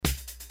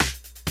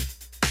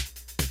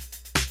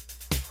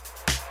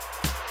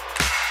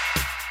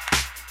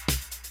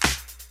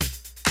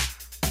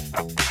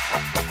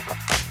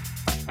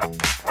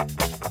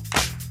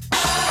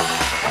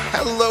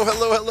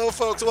Hello,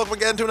 folks. Welcome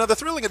again to another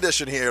thrilling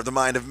edition here of the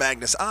Mind of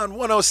Magnus on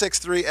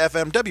 106.3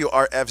 FM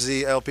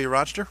WRFZ LP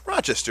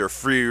Rochester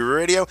Free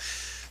Radio.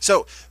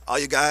 So, all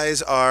you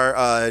guys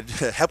are,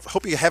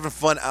 hope you're having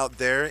fun out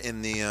there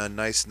in the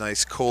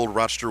nice, cold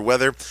Rochester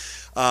weather.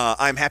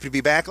 I'm happy to be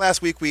back.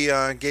 Last week we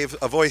gave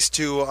a voice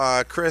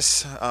to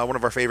Chris, one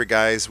of our favorite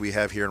guys we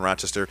have here in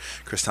Rochester,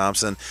 Chris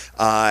Thompson.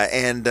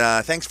 And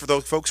thanks for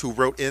those folks who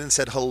wrote in and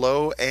said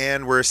hello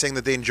and were saying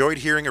that they enjoyed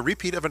hearing a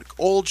repeat of an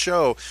old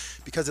show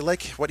because they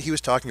like what he was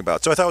talking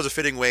about. So I thought it was a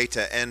fitting way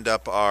to end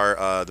up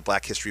our the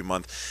Black History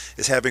Month,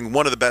 is having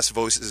one of the best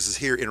voices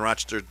here in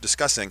Rochester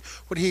discussing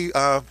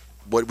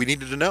what we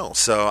needed to know.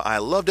 So I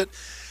loved it.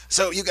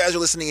 So you guys are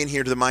listening in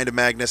here to the Mind of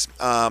Magnus.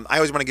 I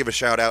always want to give a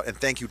shout out and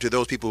thank you to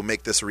those people who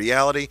make this a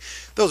reality.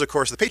 Those, of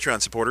course, are the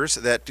Patreon supporters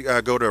that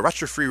go to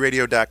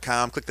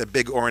RochesterFreeRadio.com, click that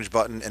big orange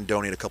button, and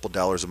donate a couple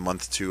dollars a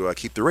month to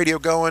keep the radio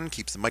going,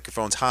 keeps the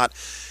microphones hot,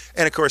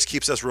 and, of course,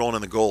 keeps us rolling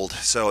in the gold.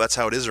 So that's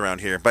how it is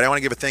around here. But I want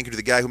to give a thank you to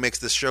the guy who makes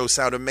this show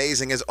sound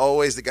amazing, as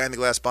always, the guy in the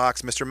glass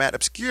box, Mr. Matt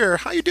Obscure.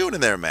 How you doing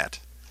in there,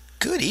 Matt?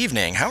 Good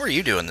evening. How are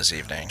you doing this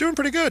evening? Doing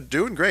pretty good.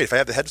 Doing great. If I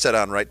have the headset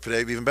on right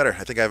today, even better.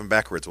 I think I have them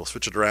backwards. We'll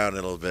switch it around in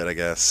a little bit, I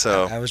guess.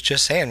 So I was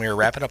just saying, we were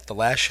wrapping up the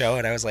last show,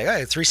 and I was like,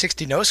 hey,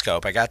 360 no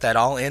scope. I got that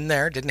all in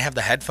there. Didn't have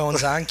the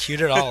headphones on.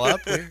 Queued it all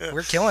up.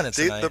 We're killing it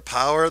tonight. See, the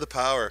power.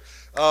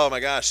 Oh, my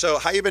gosh. So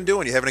how you been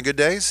doing? You having a good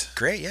days?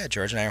 Great, yeah.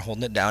 George and I are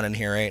holding it down in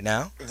here right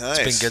now. Nice.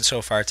 It's been good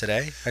so far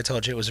today. I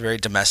told you it was a very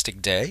domestic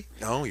day.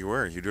 Oh, you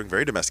were. You're doing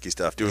very domestic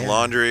stuff. Doing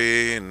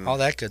laundry and all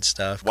that good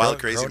stuff. Wild,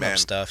 crazy man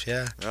stuff,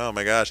 yeah. Oh,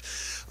 my gosh.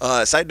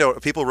 Side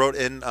note, people wrote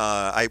in,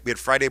 we had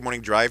Friday morning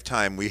drive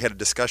time. We had a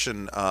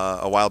discussion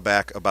a while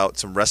back about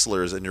some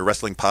wrestlers in your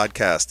wrestling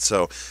podcast.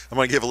 So I'm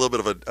going to give a little bit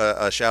of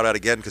a shout out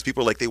again because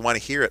people are like, they want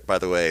to hear it, by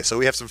the way. So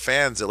we have some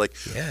fans that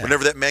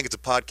whenever that man gets a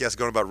podcast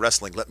going about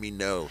wrestling, let me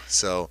know.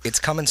 So it's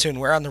coming soon.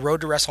 We're on the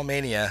road to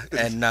WrestleMania,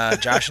 and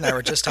Josh and I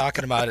were just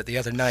talking about it the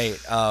other night.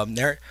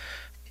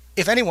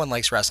 If anyone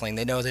likes wrestling,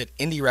 they know that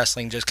indie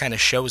wrestling just kind of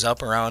shows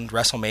up around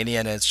WrestleMania,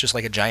 and it's just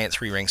like a giant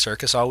three-ring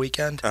circus all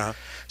weekend. Uh-huh.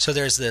 So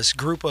there's this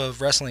group of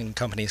wrestling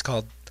companies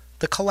called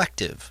The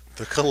Collective.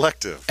 The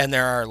Collective. And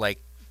there are like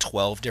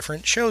 12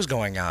 different shows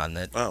going on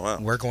that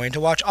we're going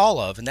to watch all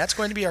of, and that's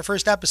going to be our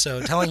first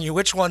episode, telling you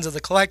which ones of The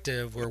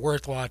Collective were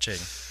worth watching.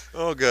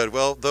 Oh, good.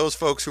 Well, those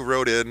folks who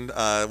wrote in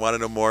want to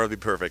know more. It'll be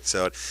perfect.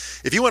 So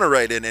if you want to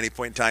write in any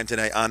point in time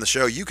tonight on the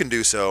show, you can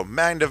do so.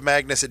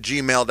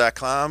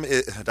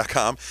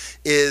 mindofmagnus@gmail.com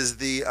is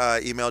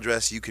the email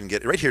address. You can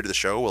get right here to the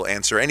show. We'll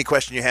answer any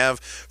question you have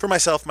for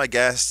myself, my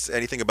guests,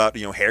 anything about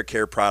hair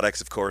care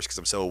products, of course, because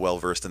I'm so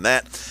well-versed in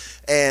that.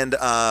 And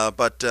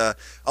but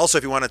also,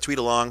 if you want to tweet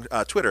along,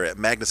 Twitter at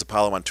Magnus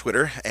Apollo on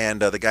Twitter,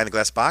 and the guy in the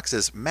glass box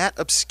is Matt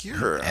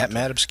Obscure. At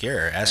Matt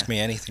Obscure. Ask me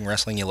anything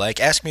wrestling you like.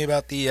 Ask me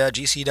about the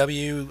GCW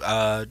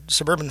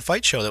Suburban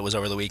Fight Show that was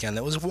over the weekend.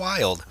 That was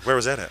wild. Where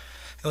was that at?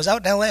 It was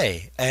out in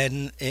L.A.,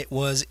 and it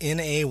was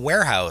in a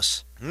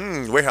warehouse.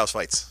 Warehouse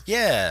fights.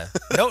 Yeah.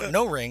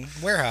 No ring.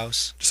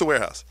 Warehouse. Just a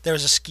warehouse. There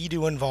was a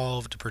Ski-Doo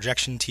involved,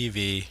 projection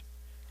TV.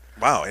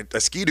 Wow, a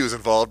Ski-Doo's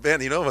involved.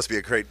 Man, it must be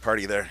a great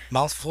party there.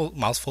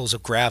 Mouthfuls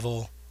of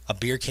gravel, a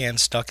beer can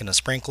stuck in a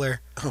sprinkler.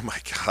 Oh, my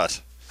God.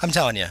 I'm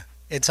telling you,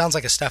 it sounds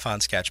like a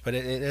Stefan sketch, but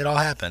it all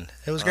happened.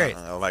 It was great.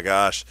 Oh, my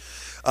gosh.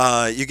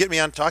 You get me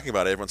on talking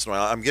about it every once in a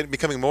while. I'm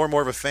becoming more and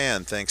more of a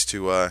fan thanks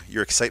to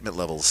your excitement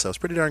levels, so it's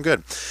pretty darn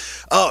good.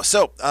 Oh,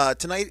 so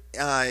tonight,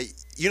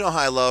 you know how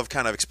I love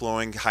kind of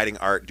exploring, hiding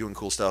art, doing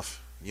cool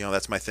stuff.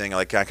 That's my thing. I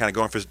like kind of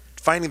going for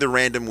finding the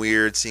random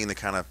weird, seeing the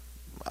kind of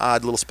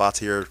odd little spots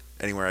here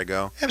anywhere I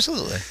go.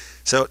 Absolutely.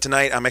 So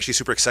tonight, I'm actually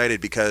super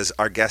excited because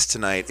our guest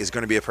tonight is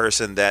going to be a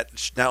person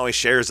that not only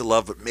shares the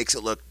love, but makes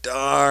it look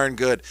darn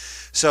good.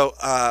 So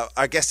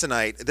our guest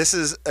tonight, this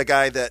is a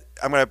guy that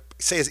I'm going to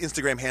say his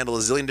Instagram handle a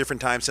zillion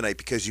different times tonight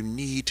because you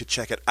need to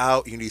check it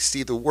out. You need to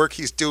see the work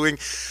he's doing.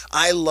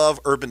 I love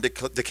urban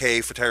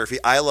decay photography.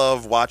 I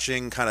love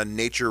watching kind of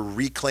nature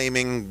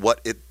reclaiming what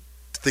it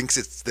thinks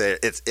it's there.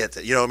 It's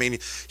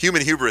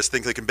human hubris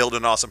thinks they can build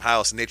an awesome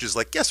house, and nature's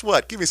like, guess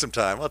what? Give me some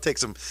time. I'll take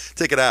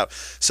it out.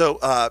 So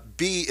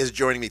B is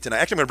joining me tonight.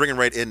 Actually, I'm going to bring him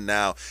right in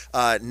now.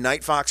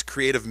 Night Fox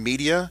Creative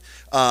Media.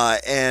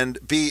 And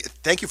B,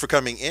 thank you for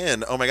coming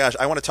in. Oh my gosh,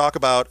 I want to talk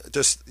about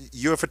just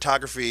your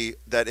photography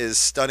that is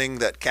stunning,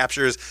 that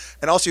captures,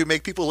 and also you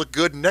make people look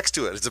good next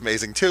to it. It's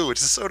amazing too,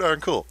 which is so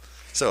darn cool.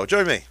 So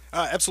join me.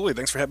 Absolutely.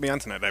 Thanks for having me on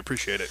tonight. I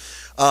appreciate it.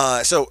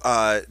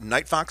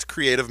 Night Fox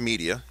Creative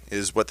Media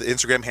is what the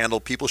Instagram handle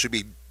people should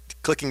be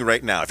clicking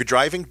right now. If you're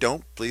driving,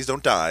 please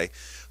don't die.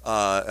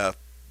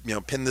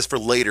 Pin this for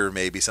later,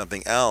 maybe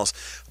something else.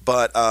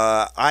 But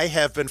I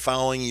have been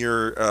following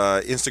your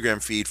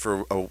Instagram feed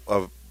for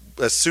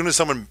as soon as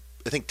someone,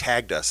 I think,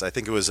 tagged us. I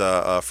think it was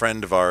a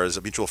friend of ours,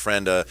 a mutual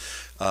friend, a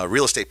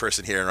real estate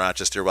person here in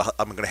Rochester. Well,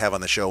 I'm going to have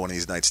on the show one of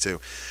these nights too.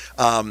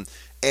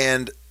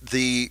 And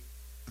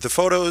the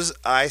photos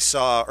I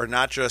saw are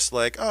not just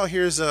like, oh,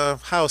 here's a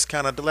house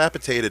kind of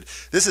dilapidated.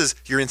 This is,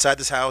 you're inside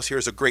this house.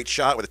 Here's a great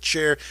shot with a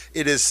chair.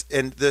 It is,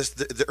 and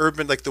the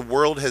urban, like the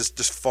world has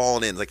just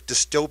fallen in, like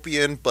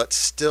dystopian, but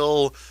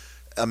still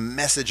a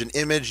message, an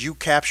image. You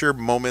capture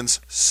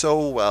moments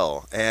so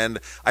well, and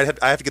I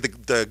have to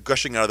get the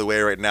gushing out of the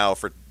way right now.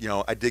 For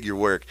I dig your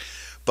work.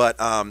 But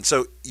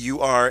so you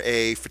are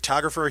a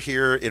photographer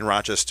here in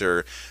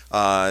Rochester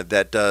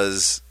that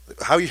does.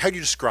 How do you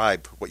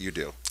describe what you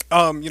do?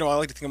 I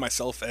like to think of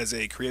myself as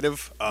a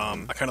creative.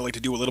 I kind of like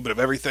to do a little bit of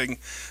everything.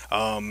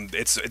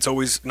 It's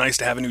always nice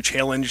to have a new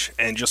challenge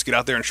and just get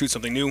out there and shoot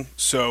something new.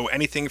 So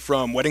anything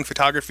from wedding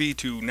photography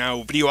to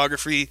now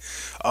videography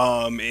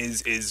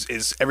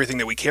is everything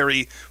that we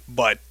carry.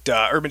 But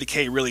Urban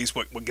Decay really is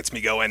what gets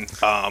me going.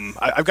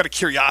 I've got a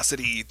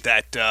curiosity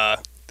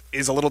that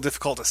is a little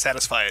difficult to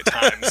satisfy at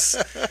times.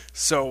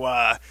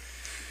 So.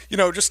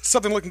 Just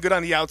something looking good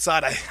on the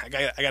outside.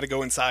 I got to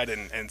go inside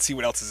and see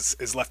what else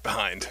is left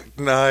behind.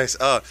 Nice.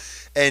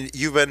 And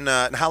you've been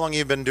how long have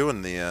you been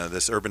doing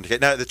this Urban Decay?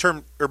 Now the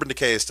term Urban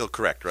Decay is still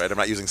correct, right? I'm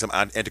not using some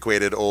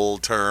antiquated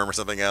old term or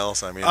something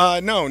else. I mean,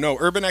 no.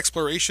 Urban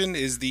exploration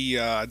is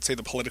I'd say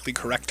the politically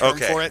correct term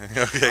for it.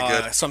 Okay,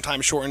 good.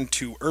 Sometimes shortened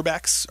to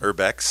Urbex.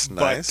 Urbex,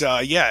 nice.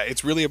 But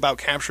it's really about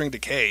capturing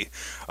decay.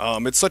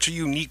 It's such a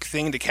unique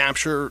thing to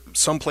capture.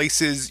 Some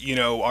places,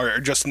 are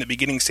just in the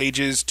beginning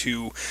stages.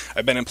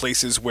 I've been in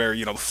places where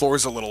the floor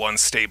is a little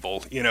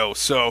unstable.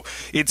 So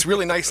it's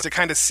really nice to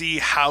kind of see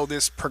how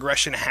this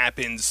progression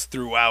happens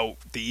throughout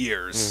the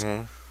years.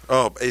 Mm-hmm.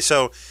 Oh,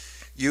 so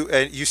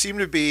you seem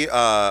to be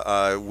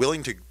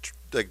willing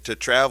to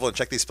travel and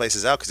check these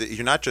places out, because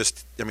you're not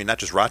just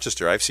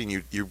Rochester. I've seen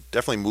you're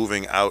definitely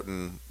moving out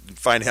and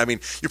finding. I mean,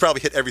 you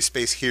probably hit every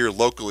space here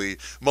locally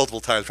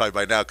multiple times probably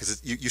by now,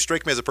 because you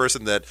strike me as a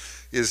person that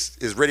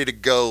is ready to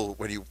go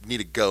when you need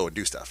to go and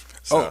do stuff.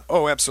 So.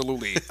 Oh,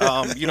 absolutely.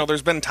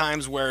 There's been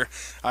times where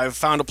I've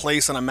found a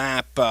place on a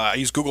map. I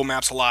use Google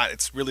Maps a lot.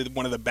 It's really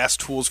one of the best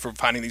tools for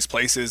finding these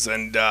places.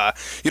 And, I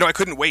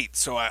couldn't wait.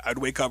 So I'd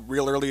wake up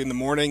real early in the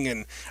morning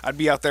and I'd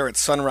be out there at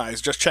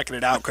sunrise just checking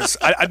it out, because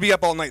I'd be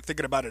up all night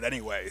thinking about it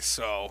anyway.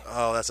 So.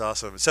 Oh, that's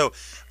awesome. So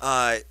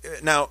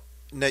now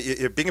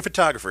you're being a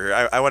photographer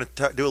here. I want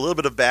to do a little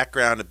bit of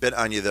background, a bit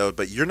on you though.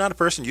 But you're not a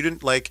person.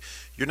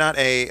 You're not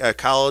a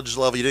college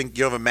level.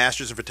 You have a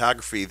master's in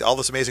photography. All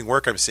this amazing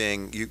work I'm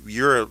seeing.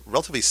 You're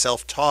relatively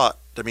self-taught.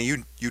 I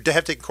mean, you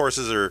have taken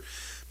courses,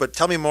 but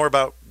tell me more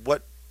about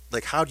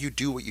how do you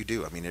do what you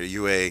do? I mean, are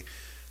you I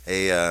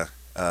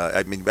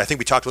think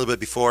we talked a little bit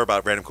before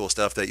about random cool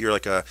stuff, that you're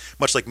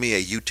much like me,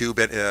 a YouTube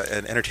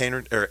an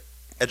entertainer or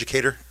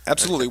educator?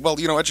 Absolutely. Well,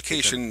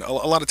 education, a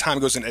lot of time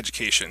goes in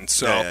education.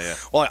 So, yeah.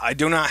 Well, I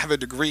do not have a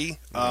degree.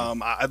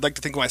 I'd like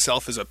to think of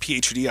myself as a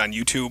PhD on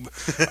YouTube.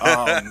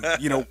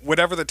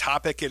 Whatever the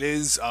topic it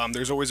is,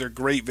 there's always a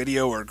great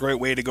video or a great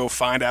way to go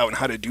find out and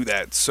how to do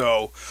that.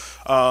 So,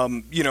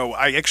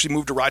 I actually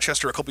moved to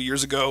Rochester a couple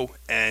years ago,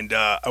 and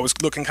I was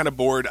looking kind of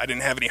bored. I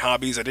didn't have any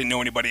hobbies. I didn't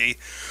know anybody.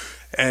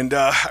 And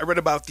I read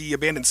about the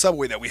abandoned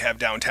subway that we have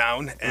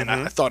downtown, and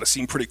I thought it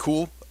seemed pretty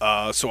cool.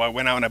 So I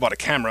went out and I bought a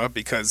camera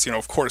because,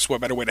 of course, what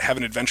better way to have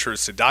an adventure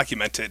is to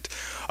document it.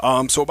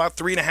 So about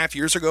 3.5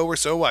 years ago or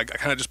so, I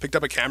kind of just picked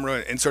up a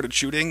camera and started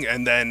shooting.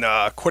 And then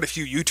quite a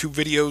few YouTube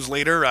videos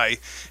later, I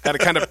had a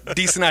kind of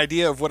decent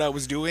idea of what I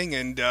was doing.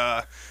 And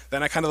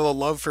then I kind of the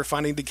love for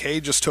finding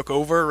decay just took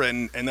over,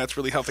 and that's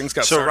really how things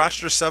got started. So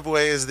Rochester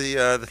Subway is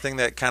the thing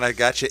that kind of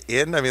got you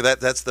in? I mean,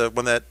 that's the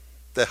one that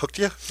hooked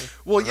you?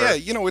 Well, yeah,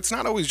 it's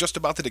not always just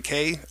about the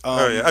decay.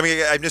 I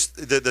mean, I'm just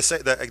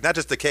not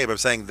just decay, but I'm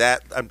saying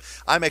that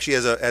I'm actually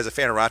as a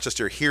fan of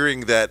Rochester,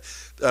 hearing that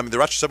the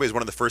Rochester Subway is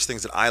one of the first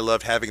things that I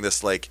loved, having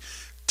this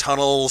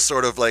tunnel,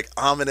 sort of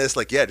ominous,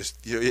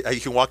 just you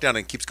can walk down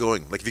and it keeps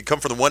going. If you come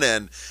from the one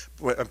end,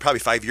 probably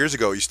 5 years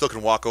ago, you still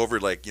can walk over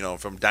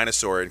from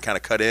Dinosaur and kind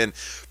of cut in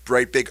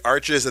bright big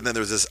arches, and then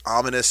there's this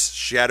ominous,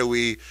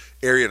 shadowy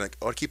area, and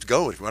it keeps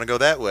going. If you want to go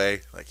that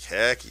way,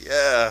 heck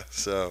yeah.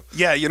 So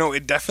yeah,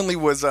 it definitely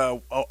was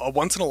a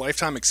once in a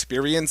lifetime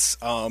experience.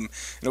 And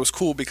it was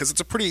cool because it's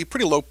a pretty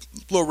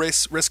low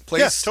risk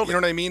place. Yeah, totally.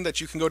 You know what I mean?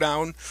 That you can go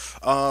down.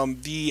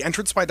 The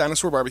entrance by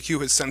Dinosaur Barbecue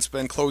has since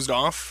been closed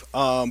off,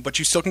 but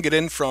you still can get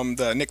in from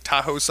the Nick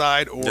Tahoe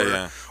side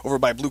or over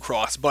by Blue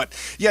Cross. But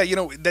yeah,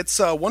 that's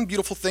one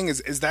beautiful thing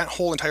is that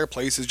whole entire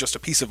place is just a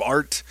piece of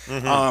art.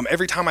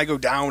 Every time I go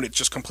down, it's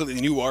just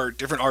completely new art,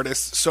 different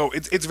artists. So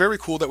it's very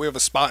cool that we have a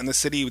spot in the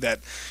city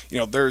that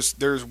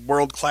there's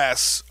world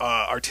class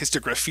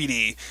artistic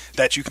graffiti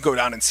that you can go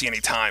down and see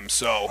anytime.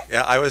 So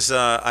yeah,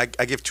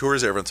 I give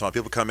tours every once in a while.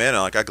 People come in and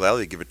I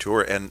gladly give a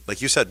tour. And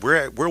like you said,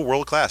 we're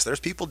world class. There's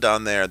people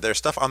down there. There's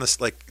stuff on this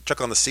Chuck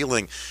on the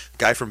Ceiling,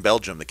 guy from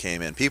Belgium that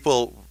came in.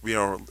 People,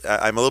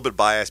 I'm a little bit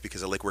biased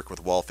because I like working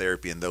with wall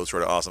therapy and those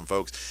sort of awesome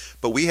folks.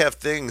 But we have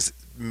things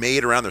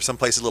made around there. Some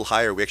places a little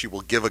higher. We actually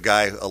will give a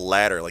guy a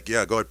ladder.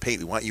 Go ahead, paint.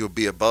 We want you to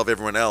be above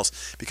everyone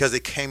else because they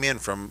came in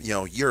from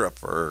Europe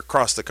or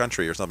across the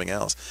country or something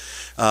else.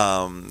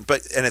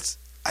 But it's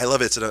I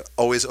love it. It's an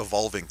always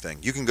evolving thing.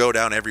 You can go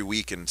down every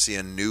week and see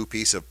a new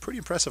piece of pretty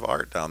impressive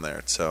art down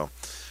there. So,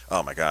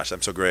 oh my gosh,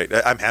 I'm so great.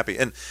 I'm happy.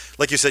 And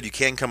like you said, you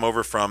can come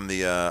over from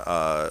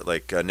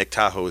the Nick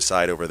Tahoe's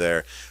side over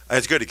there. And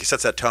it's good. It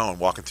sets that tone,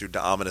 walking through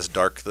the ominous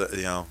dark.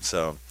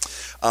 So,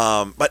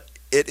 but.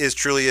 It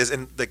truly is,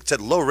 and like I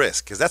said, low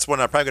risk, because that's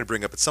one I'm probably going to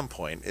bring up at some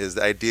point, is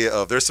the idea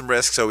of there's some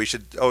risk, so we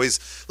should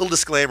always, little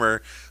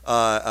disclaimer,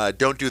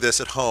 don't do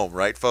this at home,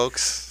 right,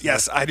 folks?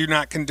 Yes, I do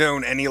not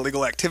condone any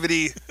illegal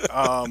activity.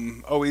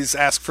 Always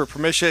ask for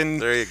permission.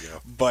 There you go.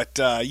 But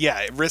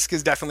yeah, risk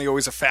is definitely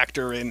always a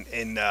factor in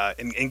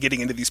getting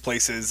into these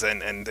places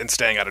and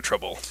staying out of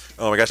trouble.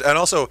 Oh my gosh! And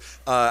also,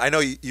 I know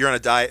you're on a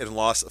diet and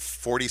lost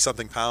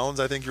 40-something pounds.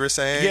 I think you were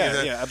saying.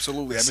 Yeah,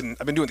 absolutely.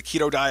 I've been doing the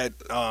keto diet.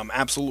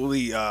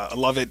 Absolutely, I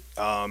love it.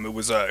 It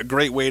was a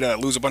great way to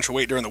lose a bunch of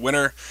weight during the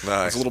winter.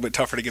 Nice. It was a little bit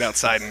tougher to get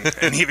outside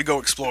and even go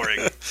exploring.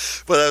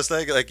 But I was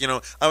thinking, like,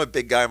 I'm a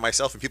big guy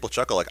myself, and people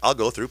chuckle. Like, I'll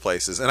go through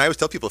places, and I always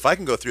tell people, if I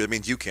can go through, that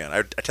means you can.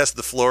 I tested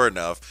the floor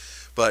enough.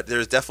 But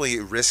there's definitely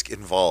risk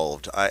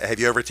involved. Have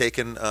you ever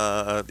taken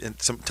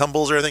some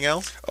tumbles or anything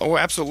else? Oh,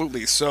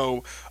 absolutely.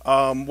 So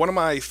one of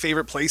my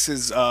favorite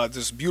places,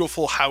 this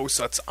beautiful house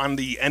that's on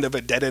the end of a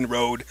dead-end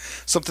road,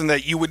 something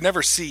that you would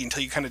never see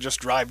until you kind of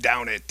just drive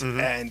down it. Mm-hmm.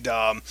 And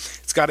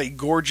it's got a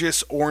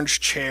gorgeous orange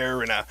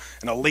chair and a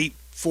late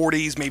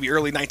 40s, maybe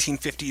early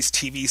 1950s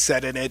TV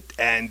set in it,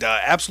 and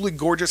absolutely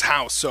gorgeous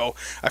house. So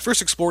I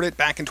first explored it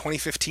back in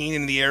 2015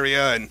 in the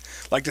area, and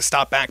like to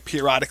stop back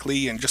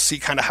periodically and just see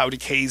kind of how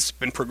decay's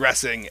been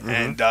progressing. Mm-hmm.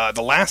 And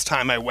the last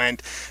time I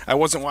went, I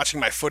wasn't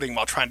watching my footing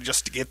while trying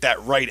to get that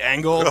right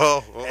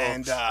angle,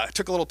 and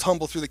took a little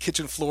tumble through the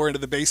kitchen floor into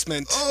the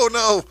basement. Oh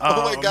no!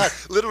 Oh my God!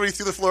 Literally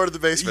through the floor to the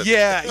basement.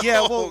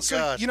 Yeah. Well,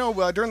 so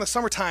during the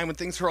summertime when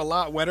things are a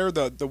lot wetter,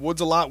 the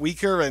wood's a lot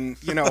weaker, and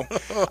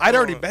I'd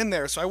already been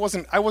there, so I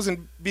wasn't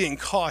being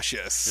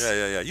cautious.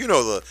 Yeah.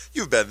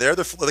 You've been there.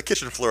 The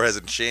kitchen floor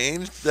hasn't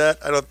changed. That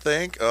I don't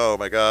think. Oh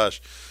my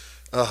gosh.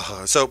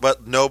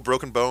 But no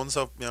broken bones.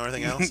 So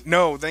anything else?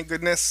 No, thank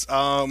goodness.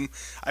 I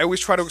always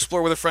try to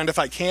explore with a friend if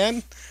I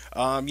can.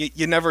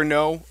 You never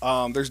know.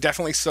 There's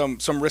definitely some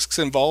risks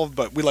involved,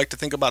 but we like to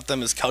think about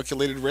them as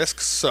calculated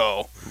risks.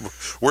 So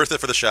worth it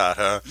for the shot,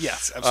 huh?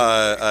 Yes,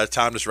 absolutely.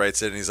 Tom just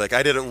writes it, and he's like,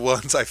 "I did it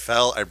once. I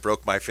fell. I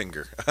broke my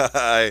finger."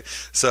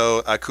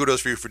 So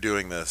kudos for you for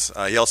doing this.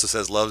 He also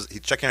says he's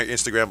checking out your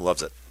Instagram,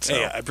 loves it. So.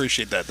 Hey, I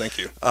appreciate that. Thank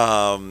you.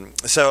 Now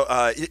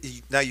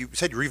you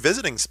said you're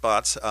revisiting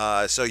spots,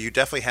 so you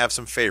definitely have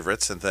some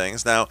favorites and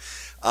things. Now,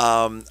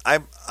 I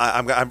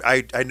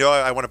know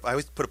I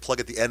always put a plug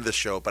at the end of the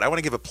show, but I want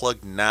to give a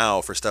plug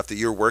now for stuff that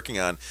you're working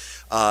on.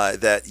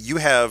 That you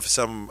have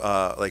some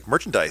like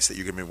merchandise that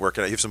you're going to be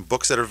working on. You have some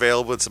books that are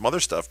available and some other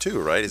stuff too,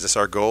 right? Is this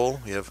our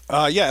goal? You have?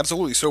 Yeah,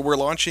 absolutely. So we're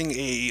launching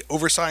a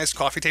oversized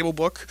coffee table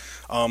book.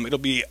 It'll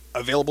be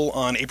available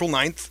on April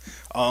 9th.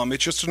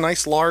 It's just a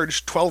nice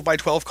large 12 by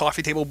 12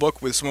 coffee table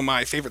book with some of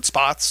my favorite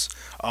spots.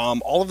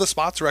 All of the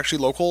spots are actually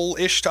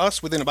local-ish to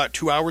us within about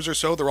 2 hours or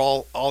so. They're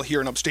all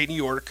here in upstate New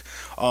York.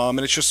 And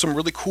it's just some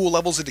really cool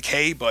levels of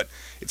decay, but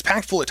it's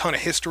packed full of a ton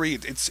of history.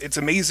 It's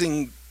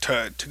amazing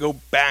to go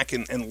back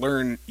and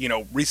learn,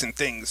 recent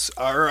things,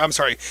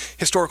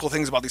 historical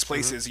things about these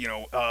places,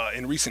 mm-hmm.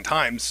 In recent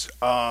times.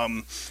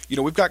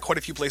 We've got quite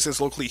a few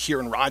places locally here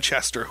in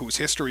Rochester whose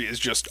history is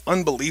just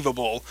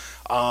unbelievable.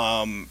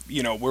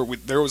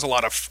 There was a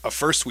lot of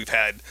firsts we've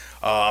had.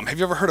 Have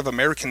you ever heard of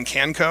American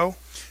Can Co.?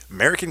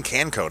 American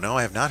Can Co. No,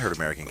 I have not heard of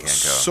American Can Co.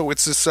 So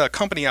it's this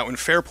company out in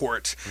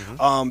Fairport.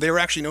 Mm-hmm. They were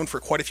actually known for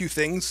quite a few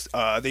things.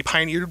 They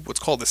pioneered what's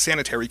called the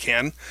sanitary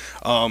can.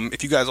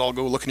 If you guys all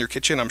go look in your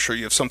kitchen, I'm sure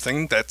you have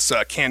something that's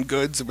canned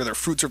goods, whether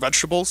fruits or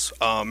vegetables,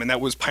 and that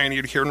was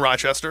pioneered here in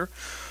Rochester.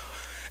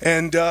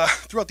 And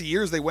throughout the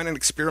years, they went and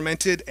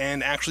experimented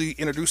and actually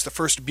introduced the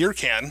first beer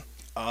can.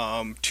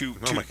 The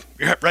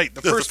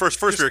first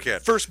beer can.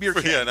 First beer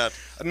can. Yeah,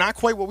 not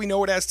quite what we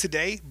know it as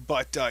today,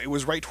 but it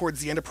was right towards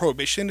the end of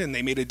Prohibition, and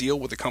they made a deal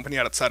with a company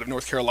outside of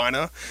North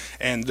Carolina,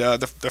 and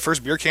the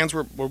first beer cans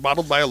were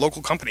bottled by a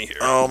local company here.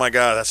 Oh my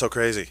God, that's so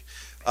crazy.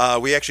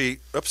 We actually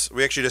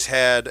just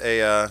had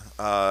a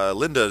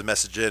Linda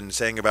message in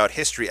saying about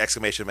history ! I would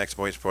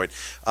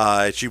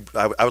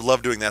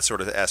love doing that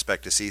sort of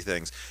aspect to see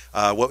things.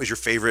 What was your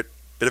favorite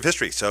bit of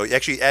history? So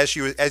actually, as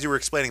you were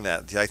explaining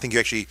that, I think you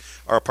actually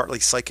are partly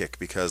psychic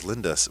because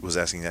Linda was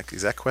asking that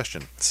exact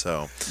question.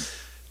 So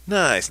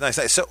nice.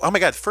 So, oh my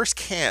God, first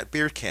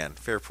beer can,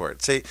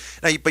 Fairport. Say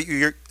now, but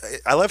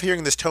I love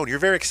hearing this tone. You're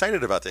very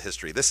excited about the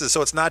history.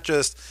 It's not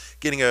just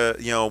getting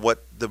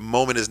what the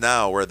moment is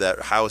now where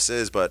that house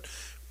is, but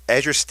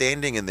as you're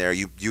standing in there,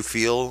 you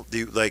feel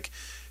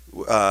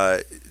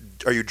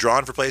are you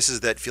drawn for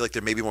places that feel like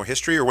there may be more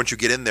history, or once you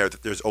get in there,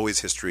 that there's always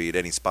history at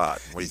any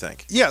spot? What do you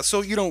think? Yeah,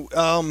 so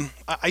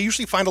I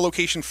usually find a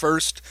location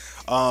first,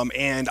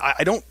 and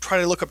I don't try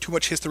to look up too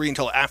much history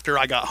until after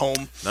I got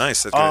home.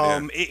 Nice, that's a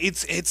good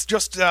idea. It's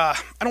just I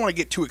don't want to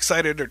get too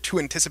excited or too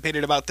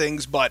anticipated about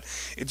things, but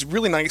it's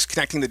really nice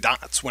connecting the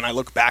dots when I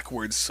look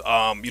backwards.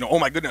 Oh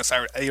my goodness,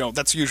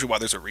 that's usually why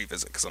there's a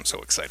revisit, because I'm so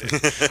excited.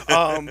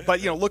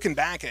 But looking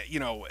back at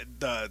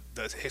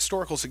the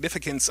historical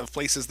significance of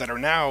places that are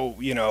now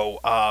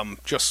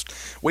just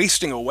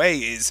wasting away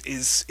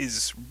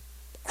is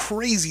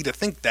crazy to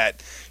think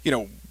that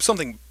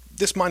something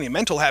this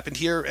monumental happened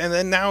here, and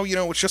then now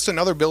it's just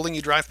another building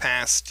you drive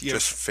past,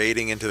 just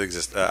fading into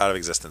out of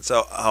existence.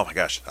 So, oh my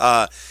gosh.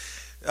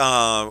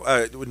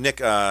 Nick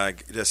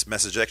just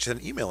messaged, actually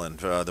sent an email in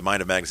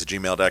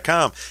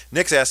themindofmagnus@gmail.com.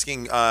 Nick's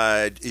asking,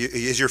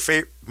 is your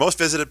most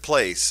visited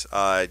place,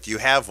 do you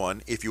have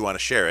one if you want to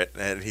share it?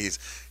 And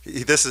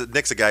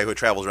Nick's a guy who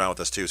travels around with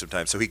us too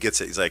sometimes, so he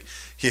gets it. He's like,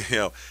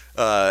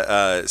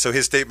 so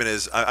his statement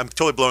is, I'm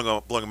totally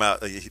blowing him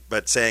out,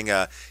 but saying,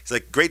 he's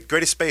like,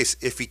 greatest space.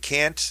 If he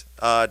can't,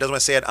 doesn't want to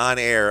say it on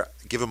air,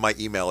 give him my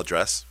email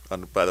address,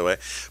 by the way.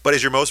 But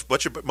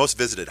what's your most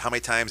visited? How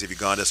many times have you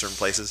gone to certain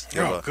places?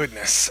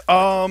 Goodness.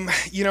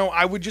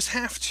 I would just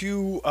have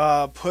to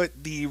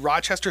put the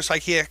Rochester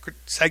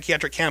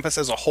Psychiatric Campus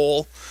as a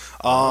whole.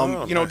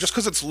 Nice. Just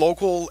because it's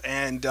local,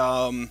 and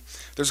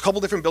there's a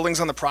couple different buildings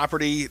on the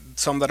property,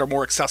 some that are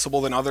more accessible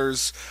than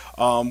others.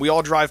 We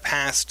all drive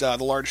past the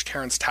large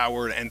Terrence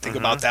Tower and think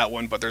about that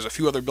one, but there's a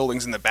few other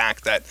buildings in the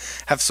back that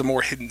have some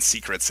more hidden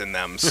secrets in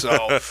them.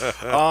 So,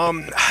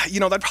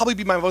 that'd probably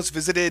be my most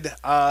visited.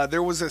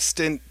 There was a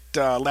stint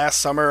last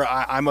summer.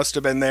 I must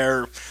have been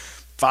there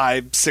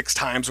 5-6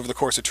 times over the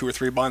course of 2 or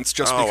 3 months,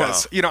 just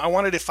because I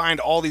wanted to find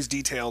all these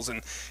details,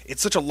 and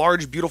it's such a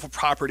large, beautiful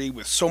property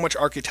with so much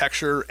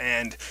architecture,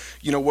 and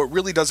what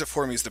really does it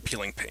for me is the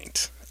peeling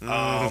paint.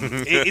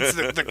 It's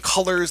the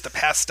colors, the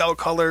pastel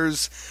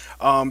colors,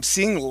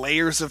 seeing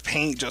layers of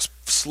paint just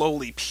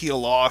slowly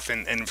peel off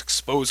and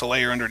expose a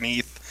layer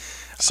underneath.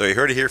 So you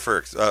heard it here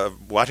first.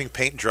 Watching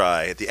paint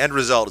dry, the end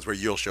result is where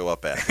you'll show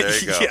up at. There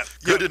you go.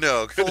 Good to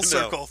know. Full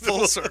circle.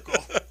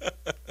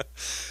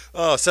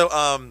 Oh,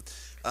 so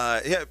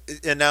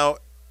and now,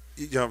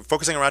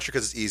 focusing on Rochester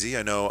because it's easy.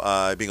 I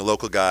know, being a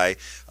local guy,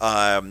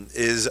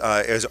 is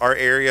our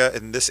area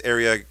in this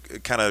area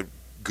kind of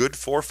good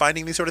for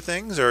finding these sort of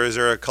things, or is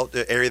there a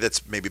area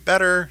that's maybe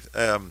better?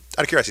 Out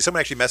of curiosity, someone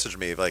actually messaged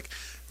me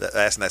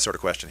asking that sort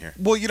of question here.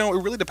 Well,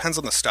 it really depends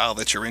on the style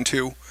that you're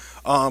into.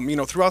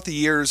 Throughout the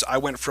years, I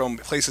went from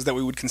places that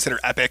we would consider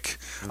epic,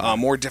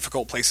 more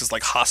difficult places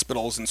like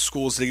hospitals and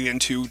schools to get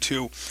into,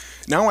 to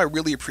now I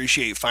really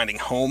appreciate finding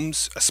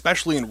homes,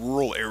 especially in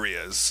rural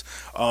areas.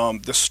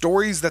 The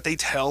stories that they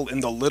tell in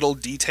the little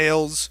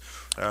details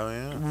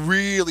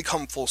really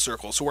come full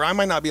circle. So where I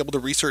might not be able to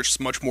research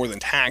much more than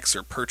tax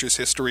or purchase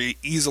history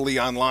easily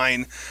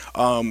online,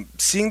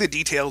 seeing the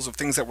details of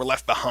things that were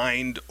left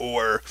behind,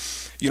 or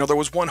there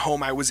was one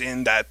home I was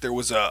in that there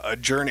was a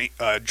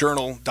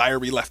journal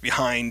diary left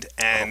behind,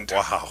 and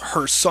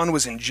her son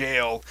was in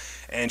jail,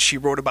 and she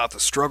wrote about the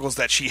struggles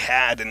that she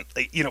had, and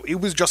it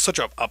was just such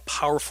a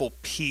powerful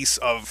piece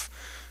of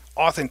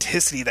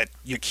authenticity that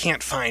you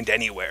can't find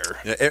anywhere.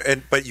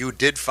 But you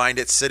did find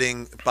it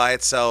sitting by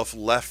itself,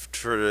 left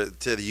to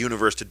the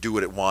universe to do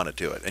what it wanted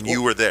to it, and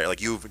you were there.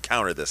 Like, you've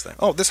encountered this thing.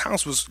 Oh, this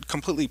house was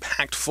completely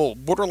packed full,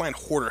 borderline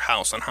hoarder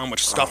house on how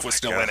much stuff was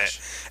still in it,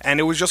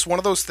 and it was just one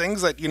of those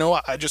things that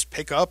I just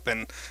pick up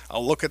and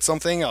I'll look at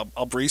something,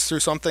 I'll breeze through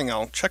something,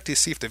 I'll check to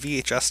see if the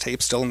VHS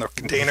tape's still in the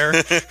container.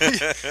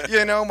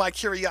 My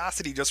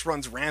curiosity just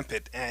runs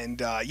rampant,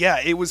 and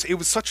it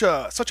was such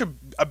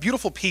a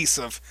beautiful piece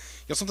of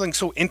something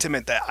so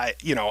intimate that I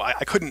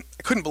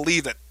couldn't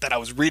believe that I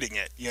was reading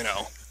it.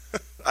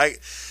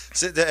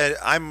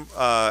 I'm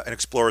an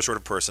explorer sort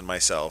of person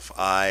myself.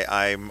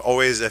 I'm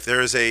always, if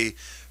there's a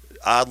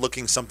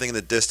odd-looking something in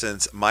the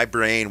distance, my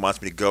brain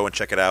wants me to go and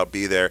check it out,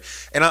 be there.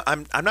 And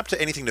I'm not up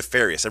to anything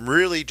nefarious. I'm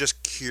really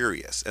just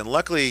curious. And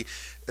luckily,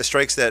 it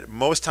strikes that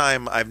most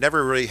time I've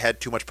never really had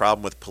too much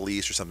problem with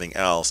police or something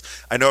else.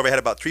 I know I've had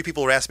about 3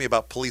 people who asked me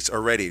about police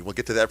already. We'll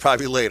get to that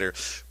probably later.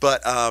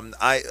 But I'm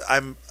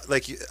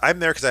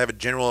there because I have a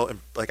general,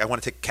 I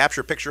want to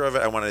capture a picture of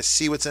it. I want to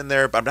see what's in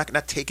there, but I'm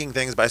not taking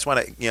things, but I just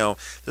want to,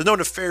 there's no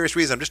nefarious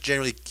reason. I'm just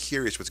generally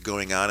curious what's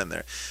going on in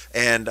there.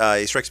 And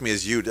it strikes me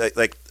as you,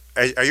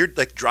 are you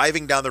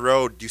driving down the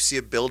road, do you see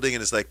a building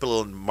and it's put a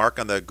little mark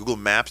on the Google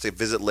Maps to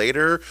visit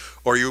later,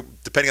 or you,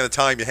 depending on the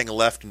time, you hang a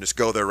left and just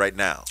go there right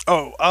now?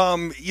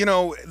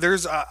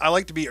 There's I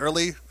like to be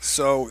early,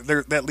 so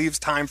that leaves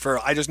time for,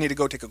 I just need to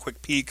go take a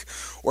quick peek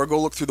or go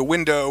look through the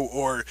window,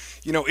 or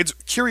it's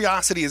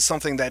curiosity is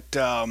something that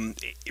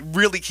it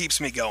really keeps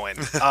me going.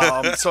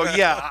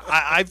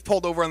 I've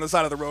pulled over on the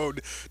side of the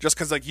road just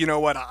because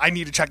I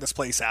need to check this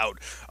place out.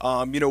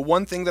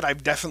 One thing that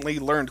I've definitely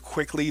learned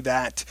quickly,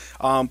 that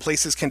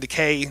Places can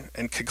decay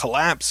and can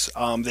collapse.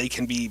 They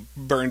can be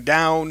burned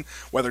down,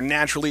 whether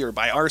naturally or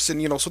by arson.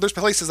 So there's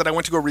places that I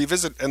went to go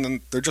revisit, and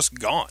then they're just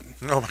gone.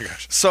 Oh my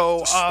gosh! So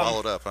just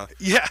swallowed up, huh?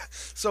 Yeah.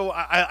 So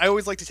I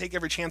always like to take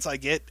every chance I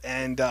get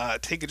and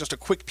take just a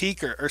quick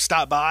peek or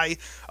stop by.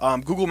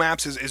 Google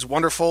Maps is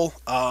wonderful.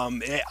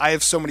 I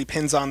have so many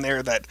pins on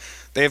there that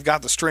they've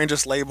got the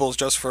strangest labels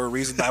just for a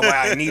reason that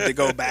why I need to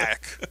go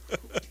back.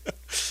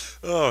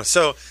 Oh,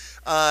 so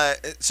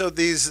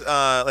these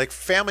like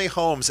family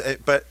homes,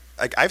 but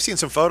like I've seen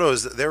some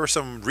photos. There were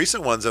some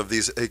recent ones of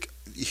these like,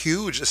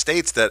 huge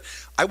estates that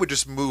I would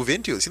just move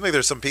into. It seems like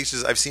there's some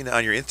pieces I've seen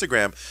on your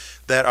Instagram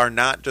that are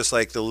not just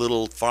like the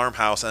little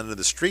farmhouse end of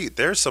the street.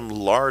 There's some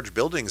large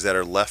buildings that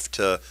are left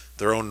to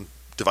their own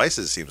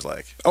devices, seems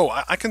like. Oh,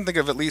 I can think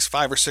of at least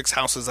 5 or 6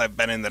 houses I've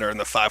been in that are in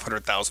the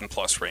 500,000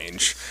 plus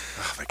range.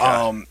 Oh my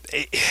god!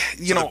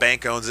 The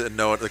bank owns it and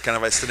know the kind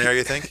of a scenario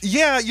you think?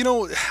 Yeah,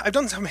 I've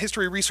done some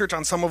history research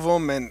on some of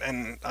them,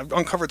 and I've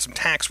uncovered some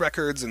tax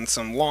records and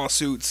some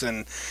lawsuits,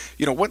 and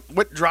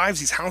what drives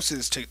these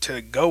houses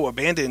to go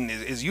abandoned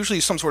is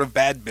usually some sort of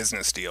bad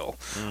business deal,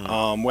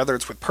 whether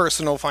it's with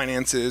personal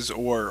finances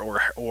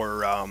or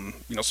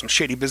some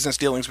shady business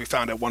dealings we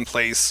found at one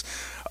place.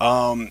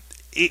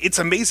 It's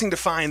amazing to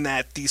find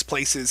that these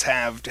places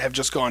have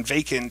just gone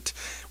vacant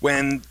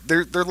when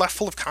they're left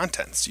full of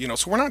contents.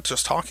 So we're not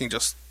just talking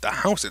just the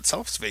house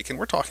itself is vacant.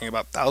 We're talking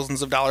about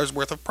thousands of dollars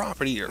worth of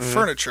property or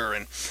furniture,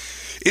 and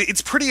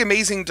it's pretty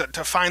amazing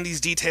to find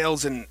these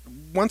details. And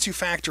once you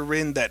factor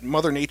in that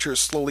Mother Nature is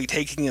slowly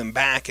taking them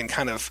back and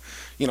kind of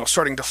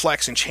starting to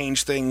flex and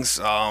change things.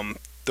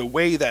 The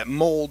way that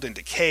mold and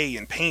decay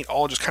and paint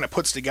all just kind of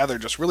puts together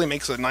just really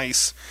makes a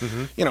nice,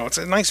 it's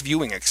a nice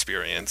viewing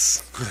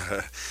experience.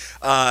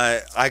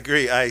 I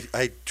agree.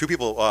 Two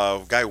people,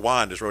 Guy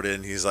Juan just wrote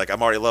in. He's like,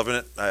 I'm already loving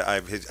it.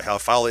 I'll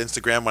follow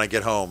Instagram when I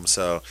get home.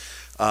 So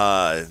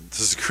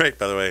this is great,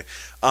 by the way.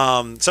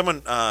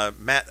 Someone,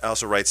 Matt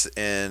also writes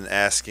in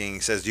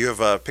asking, says, do you have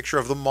a picture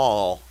of the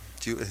mall?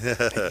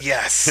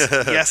 Yes,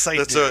 I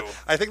do. So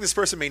I think this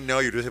person may know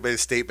you just by the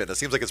statement. It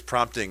seems like it's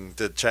prompting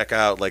to check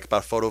out like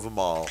about a photo of a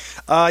mall.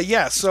 So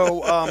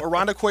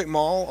Irondequoit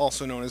Mall,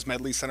 also known as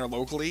Medley Center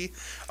locally.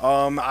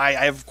 I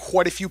have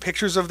quite a few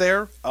pictures of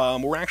there.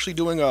 We're actually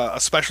doing a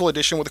special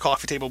edition with a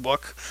coffee table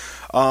book.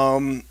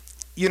 When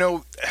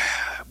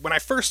I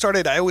first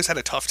started, I always had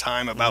a tough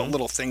time about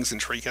little things and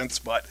trinkets,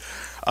 but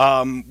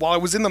while I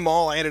was in the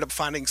mall, I ended up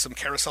finding some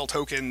carousel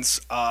tokens.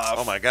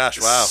 Oh my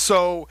gosh, wow.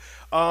 So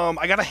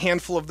I got a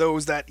handful of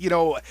those that,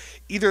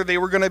 either they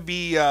were going to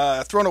be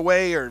thrown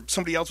away or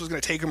somebody else was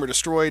going to take them or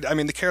destroyed. I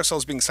mean, the carousel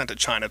is being sent to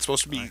China. It's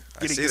supposed to be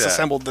getting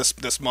disassembled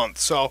this month.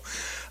 So,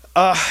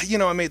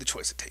 I made the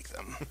choice to take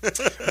them.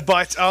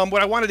 But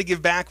what I wanted to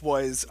give back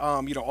was,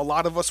 a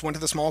lot of us went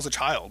to this mall as a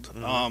child.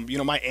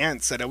 My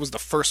aunt said it was the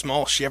first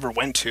mall she ever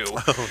went to.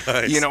 Oh,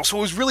 nice. So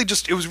it was really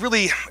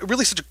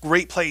such a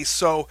great place.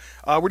 So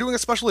we're doing a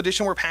special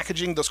edition. We're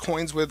packaging those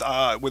coins with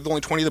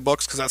only 20 of the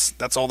books because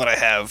that's all that I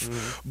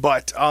have.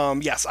 But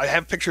yes, I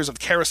have pictures of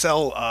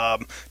Carousel,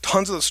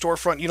 tons of the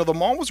storefront. The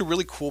mall was a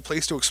really cool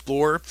place to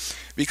explore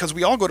because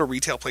we all go to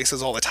retail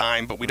places all the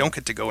time, but we don't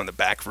get to go in the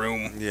back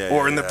room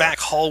or in the back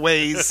hallways.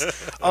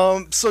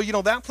 So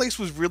that place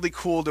was really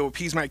cool to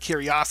appease my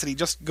curiosity.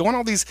 Just going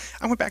all these,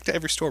 I went back to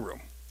every storeroom.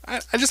 I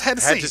just had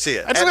to see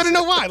it. I just had to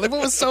know why. Like,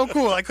 what was so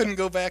cool? I couldn't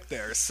go back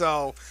there.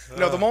 So,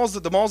 the mall's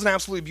an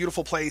absolutely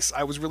beautiful place.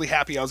 I was really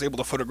happy I was able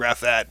to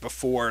photograph that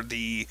before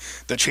the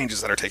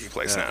changes that are taking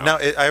place now. Now,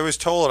 I was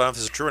told, I don't know if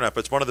this is true or not,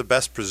 but it's one of the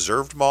best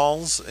preserved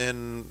malls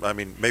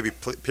maybe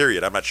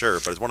period. I'm not sure,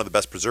 but it's one of the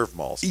best preserved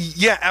malls.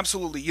 Yeah,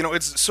 absolutely.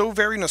 It's so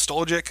very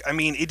nostalgic. I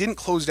mean, it didn't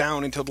close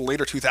down until the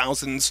later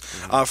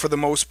 2000s for the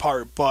most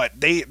part, but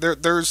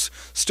there's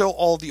still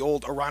all the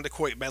old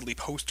Irondequoit Medley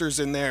posters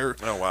in there.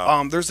 Oh,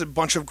 wow. There's a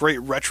bunch of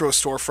great retro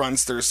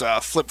storefronts. There's a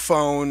flip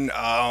phone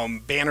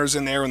banners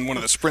in there in one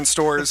of the Sprint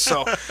stores.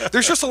 So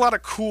there's just a lot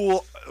of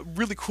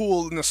really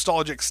cool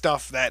nostalgic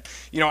stuff that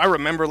I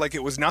remember like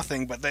it was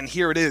nothing. But then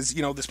here it is.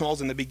 This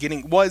mall's in the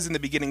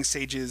beginning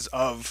stages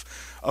of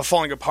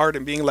falling apart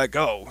and being let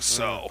go.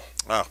 So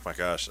oh my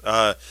gosh.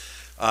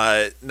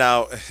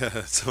 Now,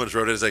 someone just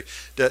wrote it. It's like,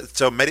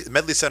 so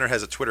Medley Center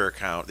has a Twitter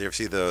account. You ever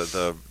see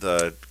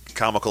the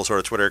comical sort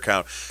of Twitter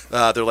account?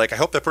 They're like, I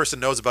hope that person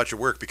knows about your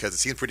work because it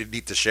seems pretty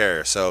neat to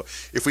share. So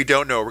if we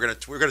don't know, we're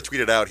gonna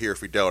tweet it out here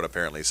if we don't,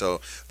 apparently. So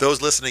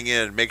those listening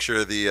in, make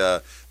sure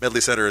the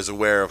Medley Center is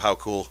aware of how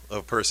cool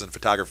a person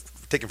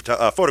taking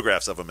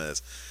photographs of them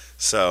is.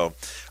 So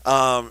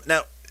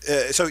now,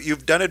 so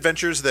you've done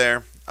adventures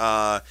there.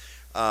 Side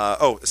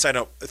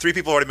note, 3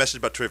 people already messaged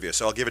about trivia,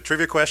 so I'll give a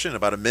trivia question in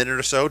about a minute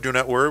or so. Do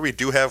not worry, we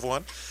do have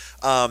one.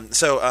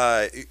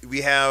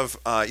 We have,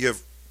 you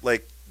have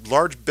like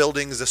large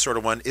buildings, this sort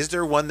of one. Is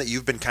there one that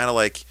you've been kind of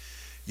like,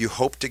 you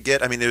hope to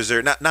get? I mean, is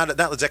there, not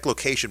exact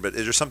location, but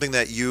is there something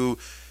that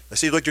I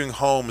see you like doing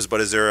homes,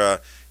 but is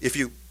there if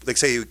you like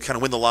say you kind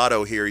of win the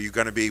lotto here, you're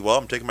going to be, well,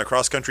 I'm taking my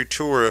cross country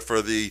tour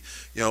for the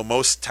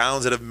most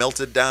towns that have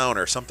melted down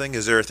or something.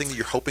 Is there a thing that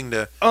you're hoping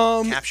to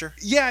capture?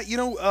 Yeah,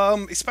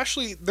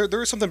 especially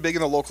there is something big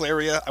in the local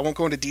area. I won't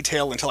go into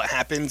detail until it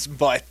happens,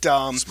 but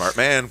Smart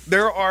man.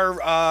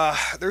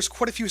 There's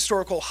quite a few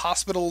historical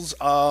hospitals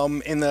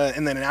in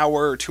an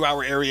hour or 2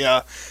 hour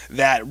area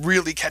that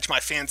really catch my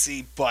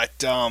fancy, but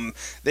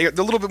they're a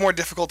little bit more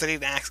difficult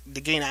to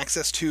gain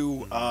access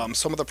to.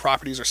 Some of the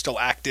properties are still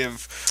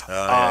active,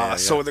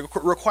 so it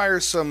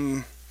requires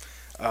some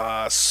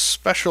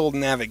special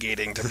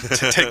navigating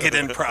to get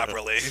in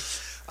properly.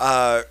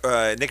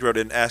 Nick wrote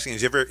in asking,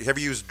 have you ever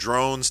used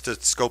drones to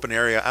scope an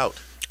area out?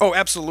 Oh,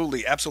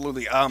 absolutely.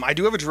 I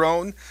do have a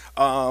drone.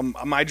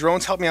 My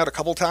drone's helped me out a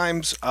couple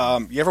times.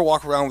 You ever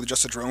walk around with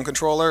just a drone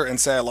controller and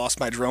say, I lost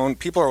my drone?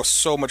 People are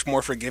so much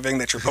more forgiving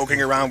that you're poking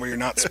around where you're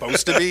not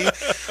supposed to be.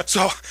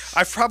 So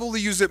I've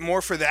probably used it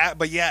more for that.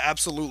 But yeah,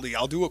 absolutely.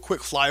 I'll do a quick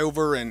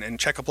flyover and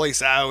check a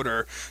place out,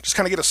 or just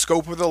kind of get a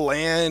scope of the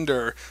land,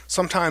 or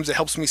sometimes it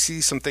helps me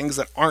see some things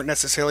that aren't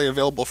necessarily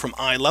available from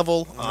eye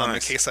level in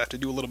case I have to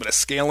do a little bit of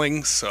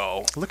scaling.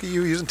 So look at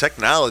you using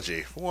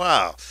technology.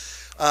 Wow.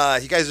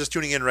 You guys are just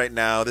tuning in right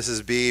now. This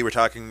is B. We're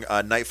talking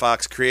Night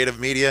Fox Creative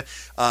Media.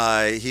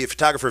 He's a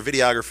photographer,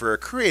 videographer, a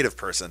creative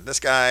person. This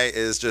guy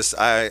is just.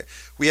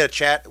 We had a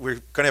chat. We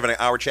were going to have an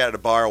hour chat at a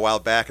bar a while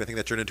back, and I think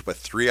that turned into a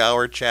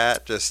 3-hour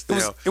chat.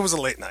 It was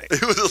a late night.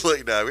 It was a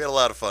late night. We had a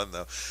lot of fun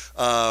though.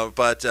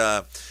 One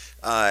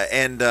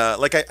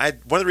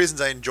of the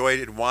reasons I enjoyed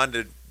it and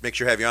wanted to make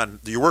sure to have you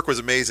on. Your work was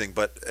amazing,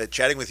 but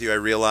chatting with you, I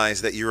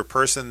realized that you're a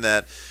person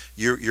that.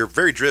 You're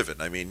very driven.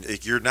 I mean,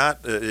 you're not.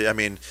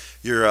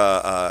 You're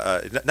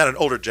not an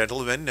older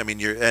gentleman. I mean,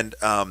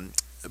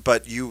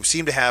 but you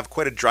seem to have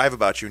quite a drive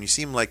about you, and you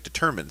seem like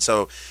determined.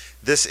 So,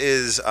 this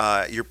seems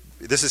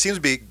to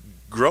be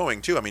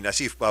growing too. I mean, I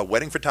see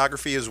wedding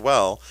photography as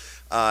well,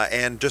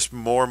 and just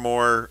more and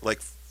more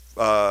like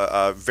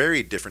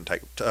varied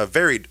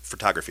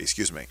photography.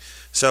 Excuse me.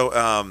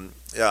 So,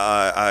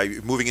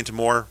 moving into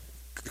more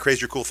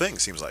crazier, cool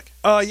things. Seems like.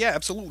 Yeah,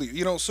 absolutely.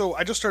 So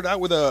I just started out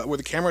with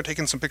a camera,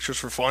 taking some pictures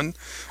for fun,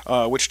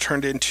 which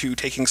turned into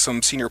taking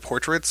some senior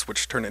portraits,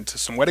 which turned into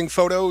some wedding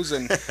photos,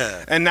 and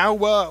and now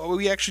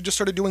we actually just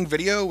started doing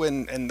video,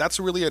 and that's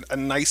really a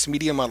nice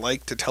medium I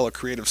like to tell a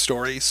creative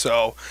story.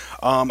 So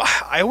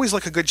I always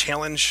like a good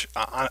challenge.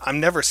 I'm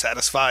never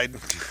satisfied.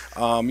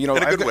 In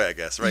a good way, I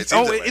guess. Right?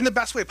 In the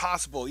best way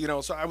possible.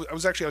 So I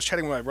was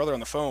chatting with my brother on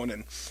the phone,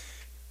 and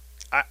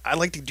I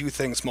like to do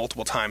things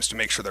multiple times to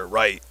make sure they're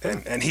right.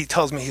 And he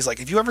tells me, he's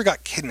like, if you ever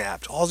got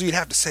kidnapped, all you'd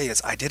have to say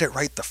is, I did it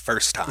right the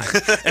first time.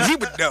 And he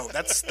would know.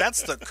 That's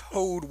the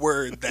code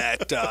word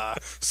that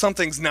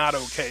something's not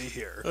okay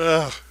here.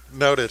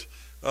 Noted.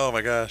 Oh,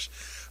 my gosh.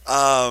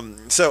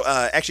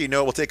 Actually,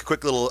 we'll take a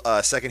quick little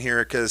second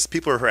here because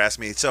people are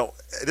harassing me. So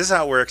this is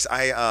how it works.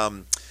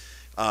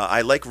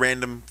 I like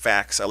random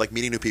facts. I like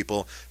meeting new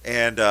people.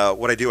 And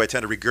what I do, I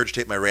tend to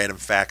regurgitate my random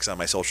facts on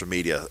my social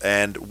media.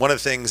 And one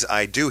of the things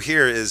I do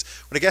here is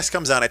when a guest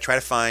comes on, I try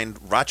to find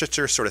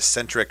Rochester sort of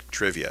centric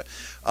trivia.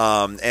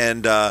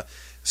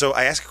 So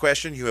I ask a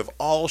question. You have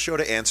all show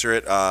to answer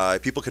it.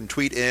 People can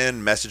tweet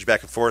in, message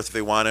back and forth if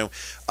they want to.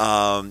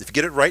 If you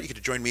get it right, you get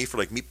to join me for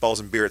like meatballs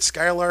and beer at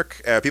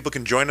Skylark. People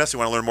can join us who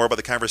want to learn more about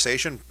the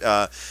conversation.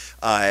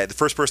 The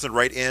first person to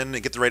write in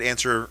and get the right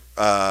answer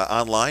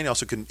online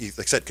also can, like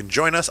I said, can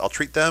join us. I'll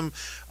treat them.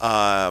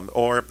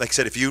 Or like I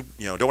said, if you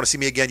don't want to see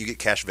me again, you get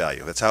cash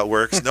value. That's how it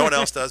works. No one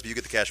else does, but you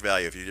get the cash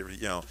value if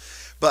you know.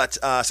 But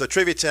so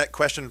trivia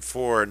question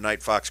for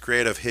Night Fox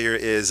Creative here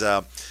is.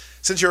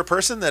 Since you're a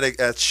person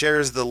that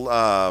shares the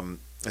love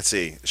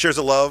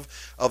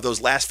of those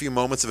last few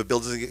moments of a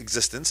building's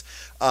existence,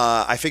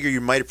 I figure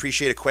you might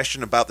appreciate a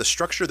question about the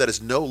structure that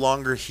is no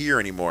longer here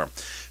anymore.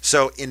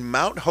 So in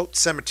Mount Hope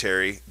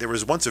Cemetery, there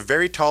was once a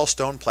very tall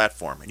stone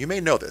platform, and you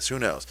may know this, who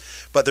knows?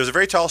 But there's a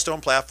very tall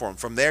stone platform.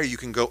 From there, you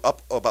can go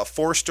up about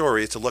 4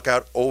 stories to look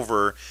out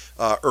over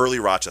early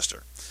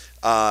Rochester.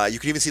 You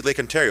can even see Lake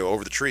Ontario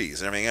over the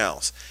trees and everything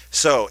else.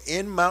 So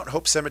in Mount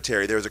Hope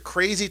Cemetery, there's a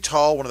crazy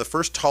tall, one of the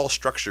first tall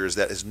structures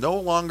that is no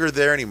longer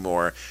there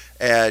anymore.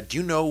 Do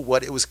you know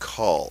what it was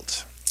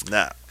called?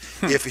 Now,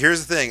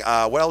 here's the thing.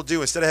 What I'll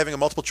do, instead of having a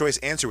multiple choice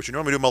answer, which you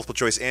normally do multiple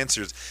choice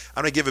answers,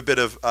 I'm going to give a bit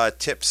of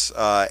tips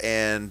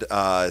and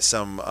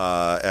some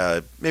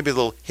maybe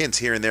little hints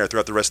here and there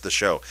throughout the rest of the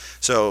show.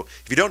 So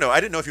if you don't know,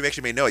 I didn't know if you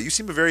actually may know it. You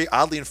seem a very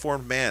oddly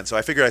informed man, so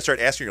I figured I'd start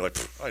asking you, like,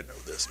 I know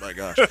this, my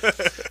gosh.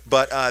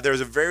 But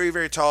there's a very,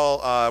 very tall,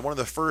 one of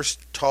the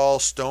first tall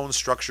stone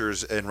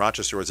structures in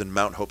Rochester was in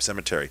Mount Hope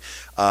Cemetery.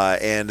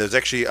 And there's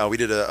actually, we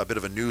did a bit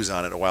of a news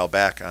on it a while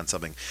back on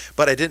something.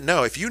 But I didn't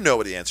know. If you know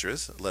what the answer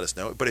is, let us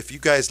know. But if you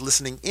guys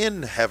listening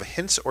in have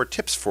hints or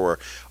tips for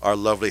our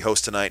lovely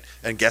host tonight,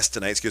 and guest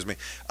tonight, excuse me,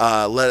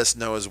 let us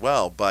know as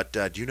well. But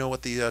do you know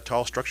what the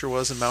tall structure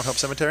was in Mount Hope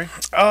Cemetery?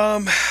 You're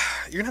going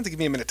to have to give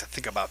me a minute to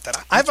think about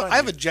that. I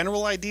have a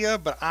general idea,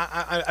 but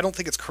I don't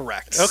think it's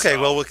correct. Okay,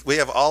 so. Well, we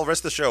have all the rest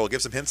of the show. We'll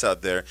give some hints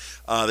out there.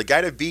 The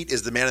guy to beat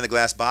is the man in the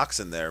glass box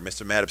in there,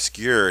 Mr. Matt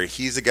Obscure.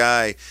 He's a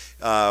guy.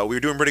 We were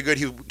doing pretty good.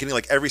 He was getting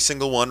like every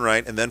single one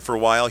right, and then for a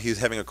while he was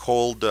having a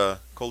cold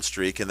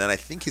streak, and then I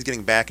think he's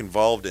getting back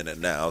involved in it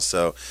now.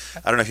 So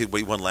I don't know if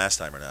he won last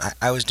time or not.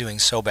 I was doing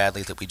so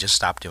badly that we just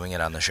stopped doing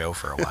it on the show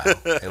for a while.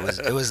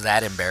 It was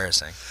that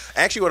embarrassing.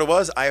 Actually, what it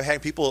was, I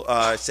had people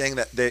saying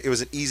that it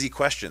was an easy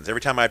questions. Every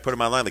time I put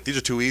them online, like, these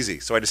are too easy.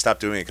 So I just stopped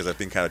doing it because I've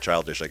been kind of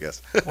childish, I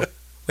guess.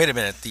 Wait a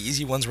minute. The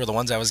easy ones were the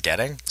ones I was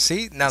getting?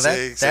 See? Now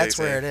that's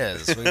where it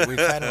is. We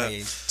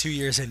finally, 2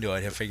 years into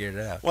it, have figured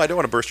it out. Well, I don't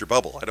want to burst your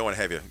bubble. I don't want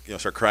to have you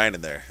start crying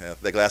in there.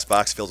 The glass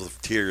box filled with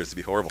tears would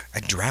be horrible.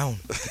 I'd drown.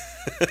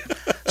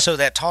 So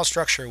that tall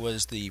structure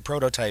was the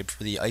prototype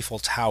for the Eiffel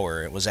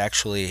Tower. It was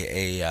actually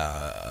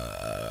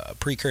a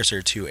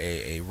precursor to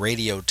a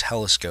radio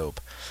telescope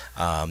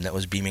that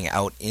was beaming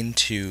out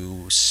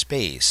into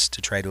space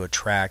to try to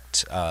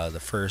attract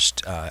the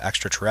first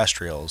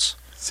extraterrestrials.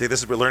 See,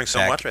 we're learning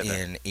so much right now.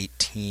 In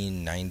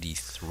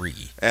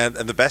 1893. And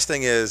the best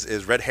thing is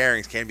red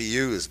herrings can be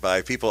used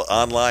by people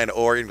online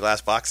or in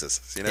glass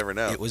boxes. So you never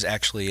know. It was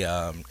actually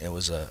a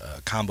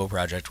combo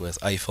project with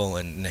Eiffel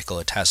and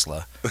Nikola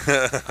Tesla,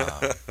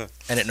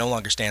 and it no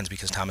longer stands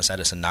because Thomas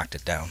Edison knocked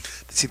it down.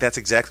 See, that's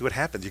exactly what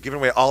happened. You're giving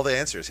away all the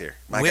answers here.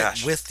 My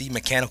gosh. With the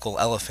mechanical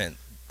elephant.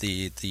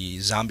 The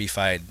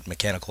zombified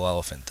mechanical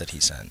elephant that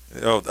he sent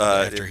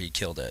after he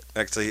killed it.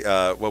 Actually,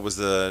 what was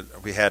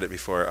we had it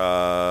before.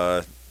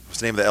 What's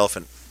the name of the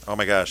elephant? Oh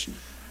my gosh,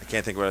 I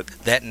can't think of it.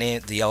 That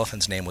name, the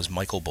elephant's name was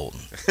Michael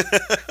Bolton.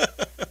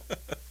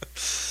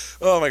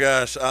 Oh my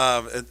gosh!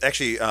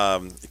 Actually,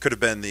 it could have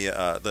been the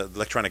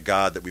electronic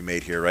god that we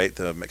made here, right?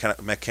 The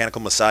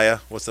mechanical Messiah.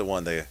 What's the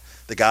one? The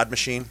God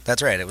Machine?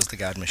 That's right. It was the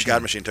God Machine.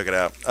 God Machine took it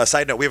out.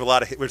 Side note: we're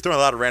throwing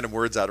a lot of random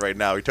words out right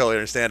now. We totally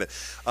understand it.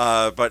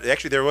 But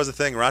actually, there was a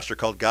thing in Rochester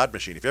called God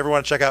Machine. If you ever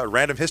want to check out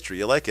random history,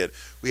 you like it.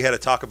 We had to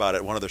talk about it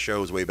at one of the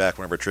shows way back,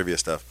 one of our trivia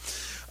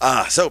stuff.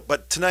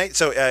 But tonight,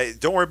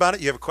 don't worry about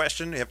it. You have a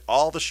question. You have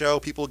all the show.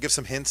 People give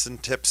some hints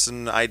and tips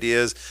and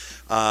ideas.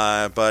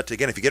 But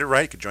again, if you get it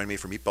right, you can join me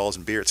for Meatballs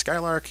and Beer at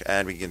Skylark,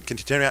 and we can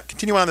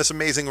continue on this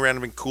amazing,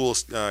 random, and cool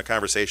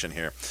conversation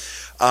here.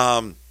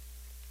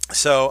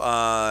 So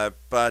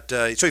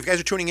if you guys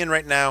are tuning in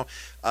right now,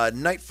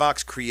 Night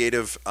Fox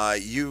Creative,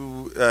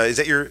 is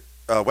that your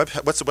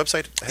what's the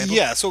website handle?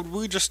 Yeah, so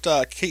we just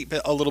keep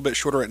it a little bit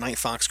shorter at Night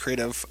Fox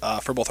Creative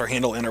for both our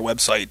handle and our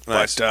website.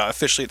 Nice. But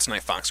officially, it's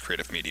Night Fox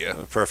Creative Media.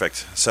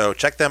 Perfect. So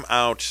check them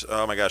out.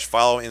 Oh my gosh,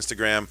 follow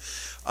Instagram.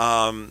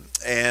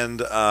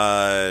 And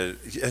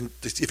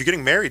if you're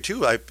getting married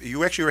too,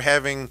 you actually were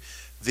having.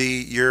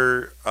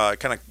 You're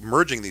kind of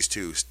merging these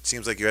two.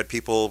 Seems like you had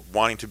people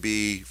wanting to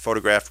be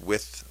photographed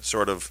with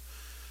sort of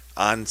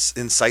in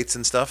sites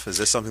and stuff. Is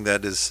this something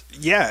that is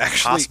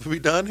possibly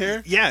done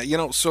here? Yeah,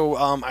 so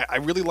I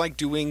really like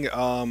doing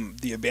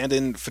the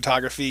abandoned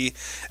photography,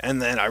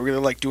 and then I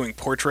really like doing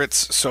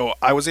portraits. So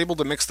I was able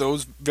to mix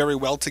those very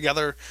well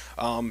together.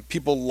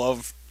 People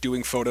love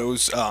doing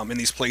photos in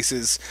these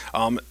places.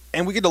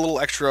 And we get a little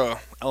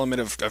extra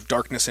element of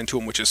darkness into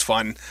them, which is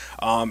fun.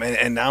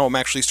 And now I'm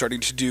actually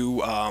starting to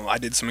do, I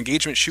did some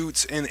engagement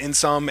shoots in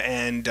some,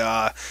 and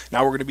now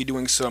we're going to be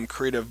doing some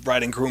creative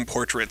bride and groom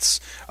portraits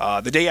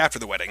the day after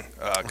the wedding.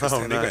 Because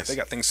they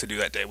got things to do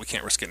that day. We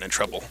can't risk getting in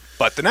trouble.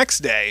 But the next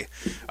day,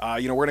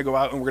 we're going to go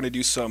out and we're going to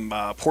do some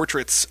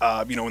portraits,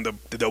 in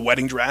the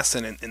wedding dress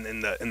and in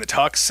the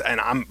tux,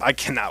 and I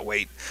cannot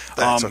wait.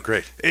 That's so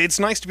great. It's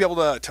nice to be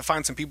able to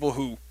find some people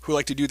who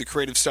like to do the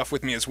creative stuff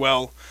with me as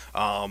well.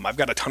 I've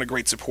got a ton of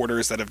great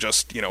supporters that have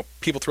just,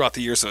 people throughout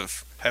the years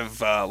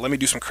have let me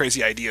do some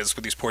crazy ideas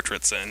with these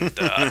portraits, and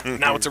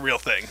now it's a real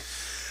thing.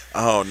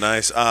 Oh,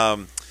 nice.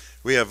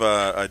 We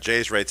have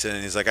Jays writes in,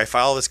 and he's like, I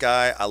follow this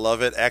guy. I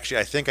love it. Actually,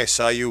 I think I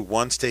saw you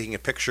once taking a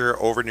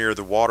picture over near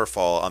the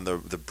waterfall on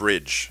the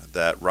bridge,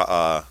 that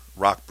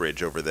rock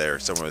bridge over there,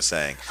 someone was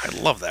saying. I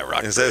love that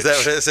rock bridge.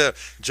 So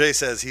Jay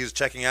says he was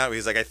checking out.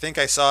 He's like, I think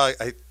I saw,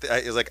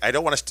 he's like, I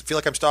don't want to feel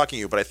like I'm stalking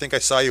you, but I think I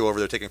saw you over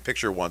there taking a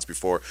picture once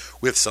before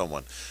with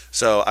someone.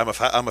 So I'm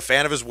a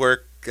fan of his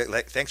work.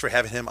 Thanks for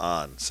having him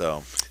on.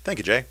 So thank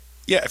you, Jay.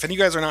 Yeah, if any of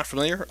you guys are not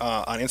familiar,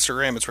 on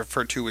Instagram it's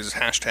referred to as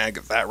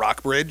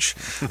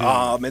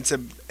 #ThatRockBridge. It's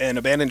an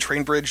abandoned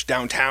train bridge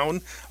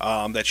downtown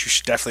that you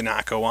should definitely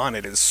not go on.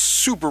 It is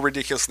super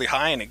ridiculously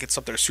high, and it gets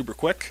up there super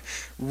quick.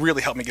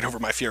 Really helped me get over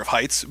my fear of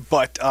heights.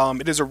 But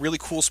it is a really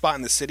cool spot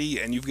in the city,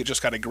 and you've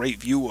just got a great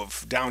view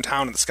of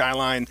downtown and the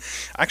skyline.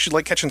 I actually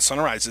like catching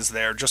sunrises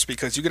there just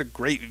because you get a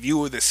great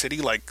view of the city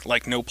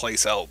like no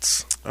place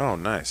else. Oh,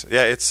 nice.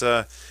 Yeah, it's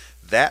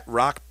That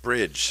Rock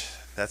Bridge.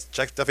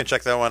 Definitely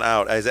check that one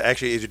out.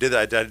 Actually, as you did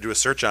that, I had to do a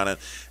search on it,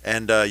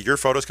 and your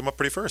photos come up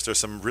pretty first.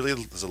 There's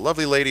a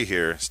lovely lady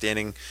here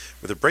standing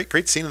with a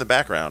great scene in the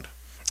background.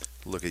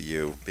 Look at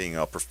you being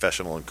all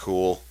professional and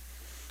cool.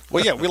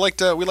 Well, yeah, we like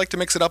to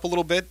mix it up a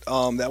little bit.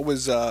 That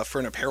was for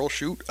an apparel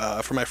shoot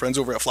for my friends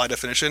over at Fly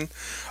Definition.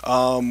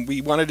 We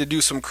wanted to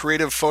do some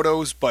creative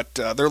photos, but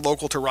they're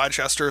local to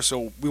Rochester,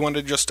 so we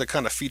wanted just to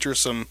kind of feature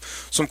some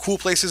cool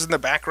places in the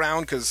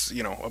background because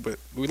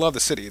we love the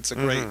city. It's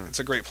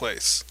a great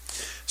place.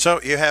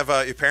 So you have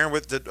you're pairing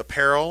with the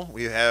apparel.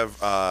 We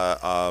have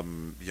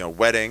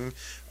wedding.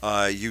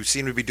 You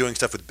seem to be doing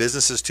stuff with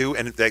businesses too,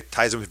 and that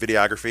ties in with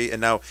videography.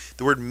 And now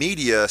the word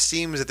media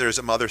seems that there's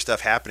some other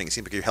stuff happening. It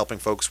seems like you're helping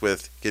folks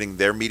with getting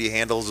their media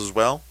handles as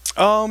well.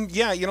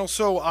 Yeah,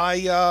 so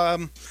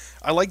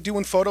I like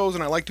doing photos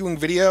and I like doing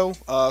video.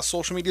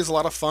 Social media is a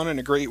lot of fun and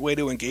a great way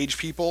to engage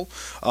people.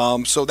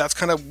 So that's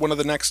kind of one of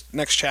the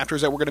next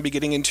chapters that we're going to be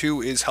getting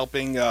into is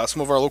helping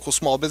some of our local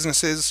small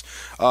businesses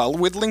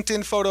with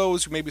LinkedIn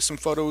photos, maybe some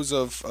photos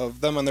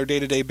of them on their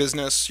day-to-day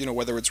business,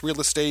 whether it's real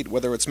estate,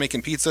 whether it's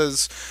making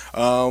pizzas.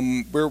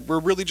 We're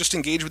really just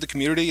engaged with the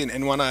community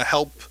and want to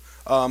help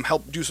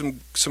do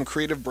some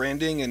creative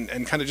branding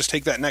and kind of just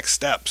take that next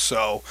step.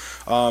 So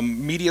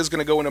media is going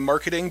to go into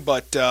marketing,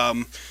 but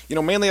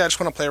mainly I just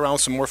want to play around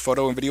with some more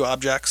photo and video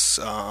objects.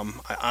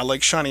 I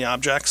like shiny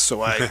objects,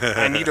 so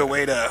I need a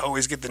way to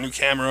always get the new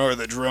camera or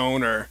the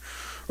drone or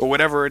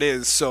whatever it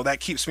is. So that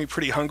keeps me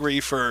pretty hungry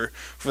for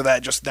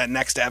that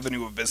next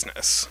avenue of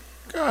business.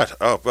 God.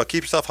 Oh, well,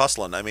 keep yourself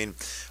hustling. I mean,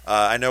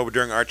 I know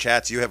during our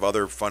chats you have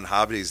other fun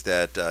hobbies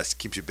that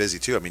keeps you busy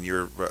too. I mean,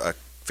 you're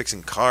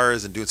fixing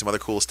cars and doing some other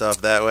cool stuff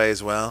that way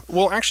as well.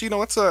 Well, actually,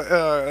 that's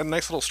a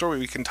nice little story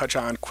we can touch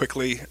on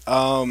quickly.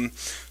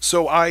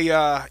 So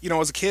I,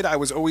 as a kid, I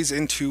was always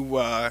into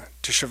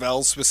to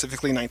Chevelles,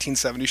 specifically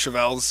 1970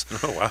 Chevelles.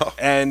 Oh, wow.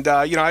 And,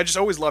 I just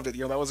always loved it.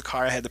 That was a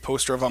car I had the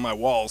poster of on my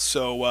wall.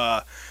 So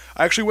I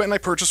actually went and I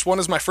purchased one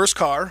as my first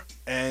car.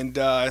 And,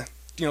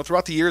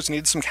 throughout the years, I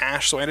needed some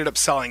cash, so I ended up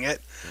selling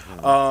it.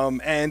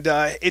 Mm-hmm.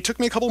 It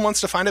took me a couple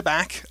months to find it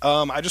back.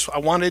 I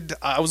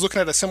was looking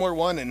at a similar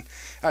one, and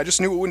I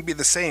just knew it wouldn't be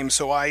the same.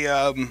 So I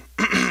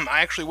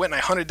I actually went and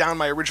I hunted down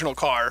my original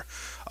car.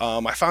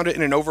 I found it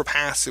in an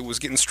overpass. It was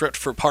getting stripped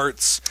for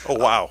parts. Oh,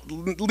 wow.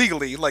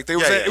 Legally. Like, it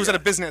was at a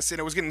business, and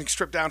it was getting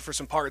stripped down for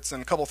some parts,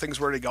 and a couple things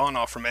were already gone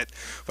off from it.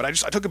 But I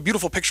took a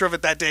beautiful picture of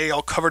it that day,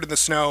 all covered in the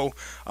snow.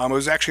 It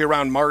was actually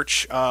around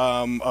March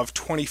of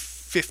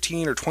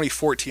 2015 or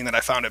 2014 that I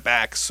found it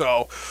back.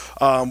 So,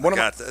 we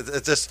got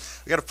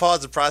to pause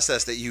the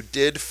process that you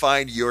did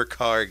find your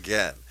car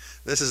again.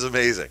 This is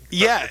amazing.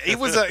 Yeah, it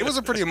was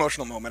a pretty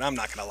emotional moment. I'm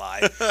not gonna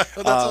lie. That's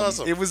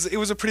awesome. It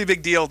was a pretty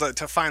big deal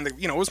to find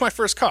it was my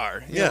first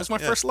car. It was my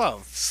first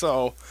love.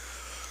 So.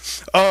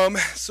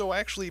 So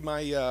actually,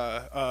 my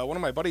one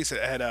of my buddies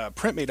had a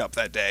print made up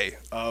that day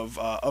of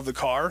the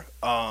car,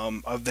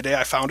 of the day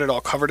I found it, all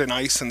covered in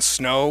ice and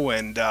snow,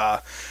 and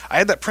I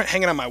had that print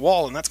hanging on my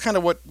wall, and that's kind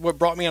of what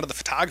brought me onto the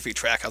photography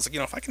track. I was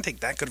like, if I can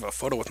take that good of a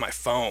photo with my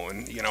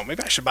phone,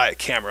 maybe I should buy a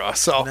camera.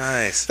 So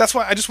nice. That's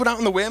why I just went out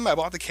on the whim. I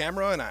bought the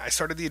camera and I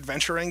started the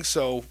adventuring.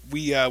 So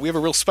we have a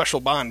real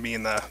special bond. Me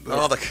and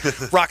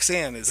the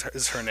Roxanne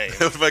is her name.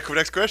 My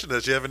next question: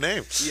 does she have a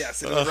name?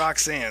 Yes, it is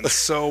Roxanne.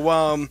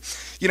 So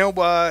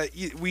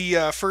we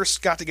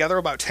first got together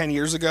about 10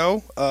 years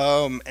ago,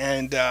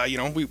 and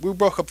we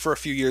broke up for a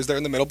few years there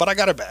in the middle, but I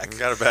got her back.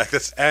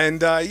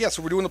 And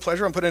so we're doing the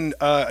pleasure. I'm putting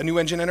a new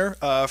engine in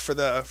her for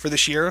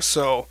this year.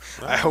 So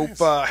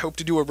nice. I hope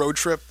to do a road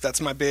trip. That's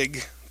the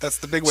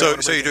big way.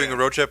 So you're doing a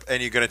road trip,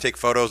 and you're going to take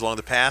photos along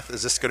the path.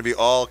 Is this going to be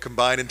all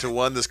combined into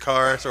one? This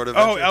car sort of.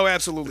 Oh,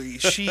 absolutely.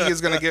 She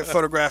is going to get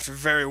photographed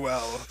very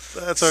well.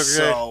 That's so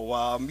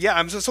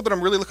great. So something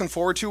I'm really looking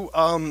forward to.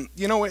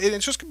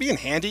 It's just being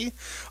handy.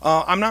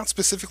 I'm not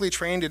specifically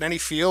trained in any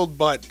field,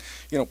 but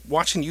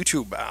watching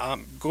YouTube.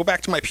 Go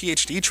back to my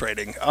PhD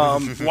training.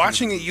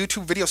 Watching a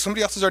YouTube video,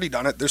 somebody else has already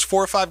done it. There's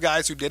 4 or 5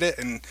 guys who did it,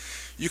 and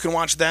you can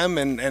watch them,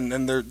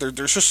 and they're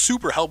just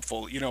super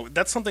helpful.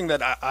 That's something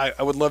that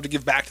I would love to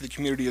give back to the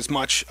community as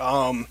much.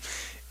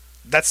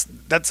 That's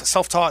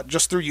self-taught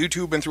just through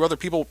YouTube and through other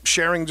people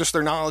sharing just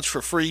their knowledge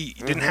for free.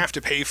 You didn't have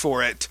to pay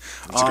for it.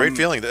 It's a great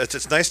feeling.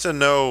 It's nice to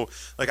know.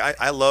 Like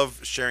I love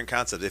sharing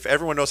concepts. If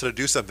everyone knows how to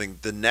do something,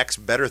 the next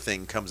better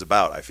thing comes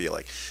about. I feel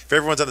like if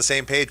everyone's on the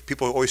same page,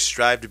 people always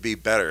strive to be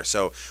better.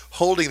 So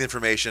holding the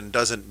information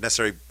doesn't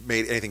necessarily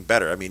make anything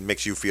better. I mean, it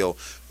makes you feel,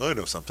 I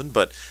know something.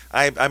 But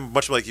I'm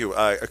much like you.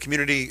 A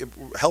community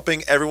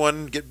helping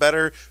everyone get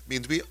better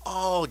means we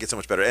all get so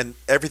much better. And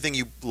everything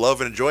you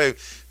love and enjoy,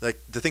 like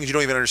the things you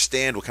don't even understand,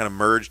 will kind of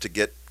merge to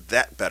get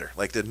that better,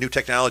 like the new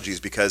technologies,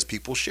 because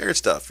people share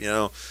stuff,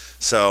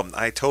 so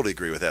I totally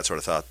agree with that sort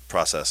of thought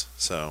process.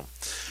 So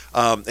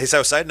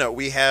side note,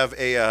 we have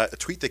a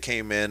tweet that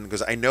came in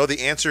because I know the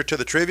answer to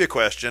the trivia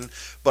question,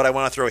 but I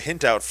want to throw a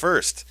hint out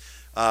first.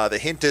 The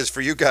hint is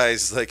for you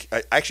guys,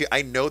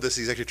 I know this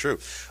is actually true.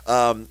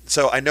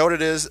 So I know what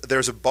it is.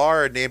 There's a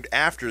bar named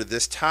after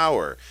this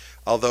tower,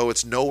 although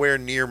it's nowhere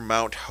near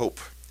Mount Hope.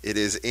 It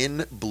is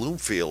in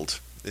Bloomfield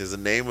is the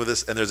name of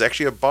this, and there's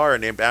actually a bar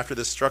named after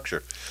this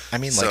structure. I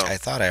mean, I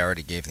thought I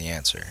already gave the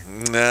answer.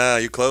 Nah,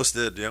 you close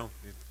did.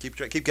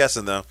 Keep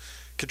guessing though.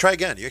 Could try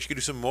again. You actually could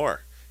do some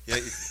more.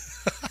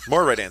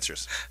 More right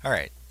answers. All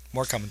right,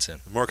 more coming soon.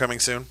 More coming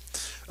soon.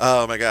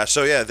 Oh my gosh!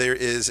 So yeah, there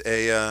is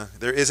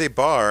a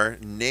bar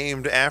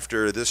named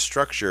after this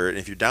structure, and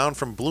if you're down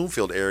from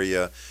Bloomfield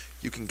area,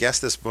 you can guess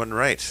this one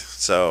right.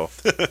 So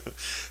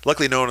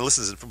luckily, no one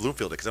listens from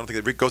Bloomfield because I don't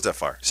think it goes that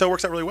far. So it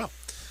works out really well.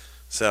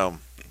 So.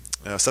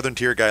 Southern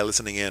Tier guy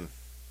listening in.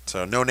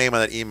 So no name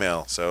on that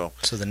email. So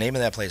the name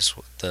of that place,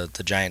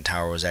 the giant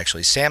tower, was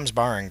actually Sam's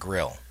Bar and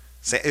Grill.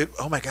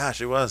 oh my gosh,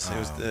 it was. It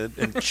was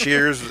and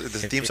Cheers.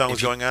 The theme song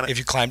was going on it. If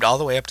you climbed all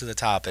the way up to the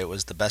top, it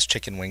was the best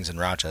chicken wings in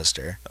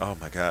Rochester. Oh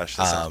my gosh,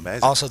 that sounds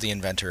amazing. Also, the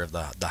inventor of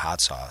the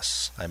hot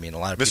sauce. I mean, a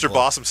lot of Mr. people,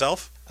 Boss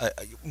himself.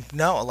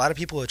 No, a lot of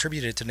people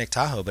attributed it to Nick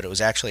Tahoe, but it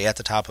was actually at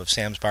the top of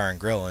Sam's Bar and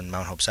Grill in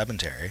Mount Hope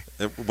Cemetery.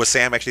 Was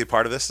Sam actually a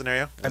part of this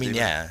scenario? I mean,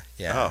 yeah.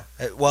 Oh,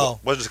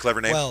 well, was it just a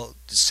clever name? Well,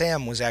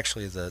 Sam was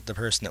actually the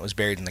person that was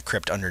buried in the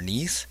crypt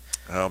underneath.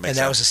 Oh, makes and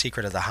that sense. was the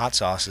secret of the hot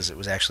sauce, is it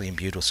was actually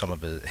imbued with some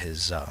of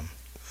his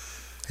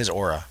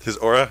aura. His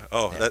aura?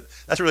 Oh,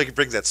 that's really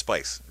brings that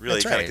spice. Really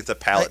That's kind right. of gets the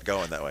palate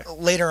going that way.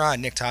 Later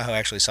on, Nick Tahoe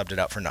actually subbed it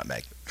out for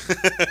nutmeg.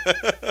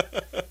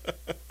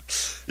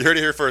 You heard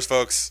it here first,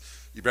 folks.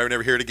 You probably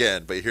never hear it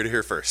again, but you heard it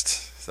here first.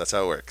 So that's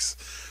how it works.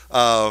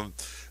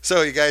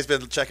 So you guys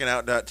been checking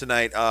out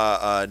tonight.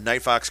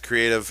 Night Fox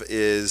Creative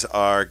is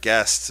our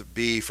guest.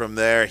 B from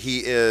there. He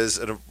is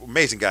an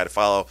amazing guy to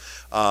follow.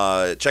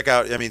 Check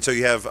out. I mean, so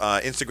you have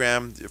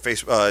Instagram,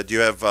 Facebook. Do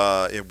you have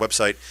a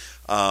website?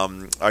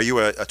 Are you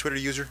a Twitter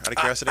user? Out of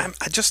curiosity,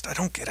 I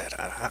don't get it.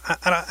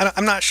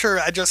 I'm not sure.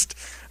 I just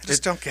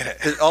don't get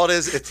it. All it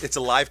is, it's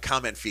a live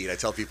comment feed. I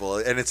tell people,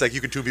 and it's like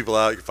you can tune people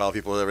out, you can follow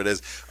people, whatever it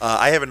is.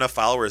 I have enough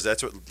followers.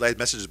 That's what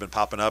messages have been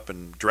popping up,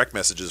 and direct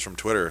messages from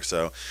Twitter.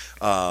 So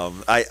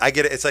I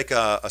get it. It's like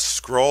a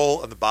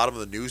scroll on the bottom of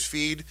the news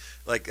feed.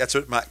 Like that's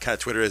what my kind of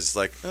Twitter is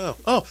like.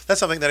 Oh, that's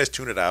something that is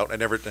tune it out. I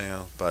never,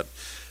 but.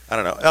 I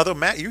don't know. Although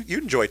Matt, you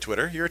enjoy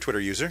Twitter. You're a Twitter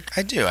user.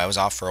 I do. I was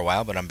off for a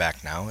while, but I'm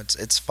back now.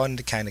 It's fun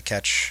to kind of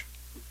catch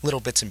little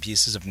bits and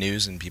pieces of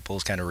news and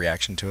people's kind of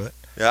reaction to it.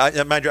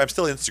 Yeah, mind you, I'm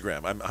still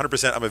Instagram. I'm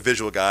 100%. I'm a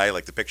visual guy.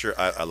 Like the picture,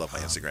 I love my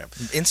Instagram.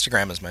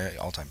 Instagram is my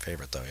all-time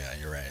favorite, though. Yeah,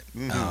 you're right.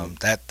 Mm-hmm.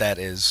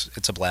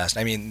 It's a blast.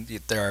 I mean,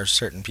 there are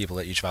certain people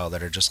that you follow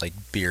that are just like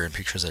beer and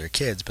pictures of their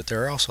kids, but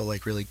there are also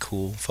like really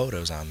cool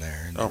photos on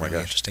there and really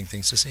interesting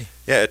things to see.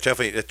 Yeah,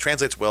 it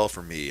translates well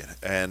for me,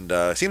 and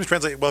seems to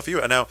translate well for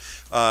you. And now,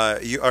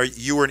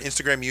 you were an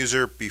Instagram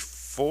user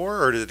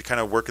before, or did it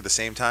kind of work at the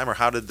same time, or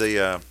how did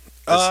the?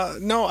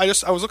 No, I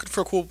was looking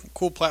for a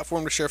cool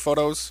platform to share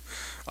photos.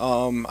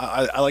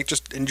 I like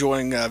just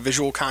enjoying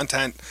visual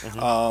content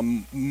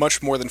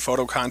much more than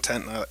photo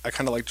content. I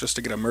kind of like just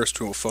to get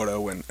immersed in a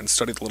photo and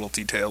study the little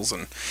details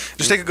and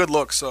just take a good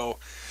look. So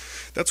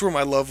that's where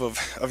my love of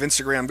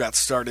Instagram got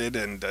started,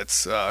 and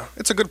it's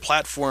a good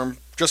platform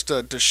just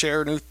to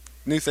share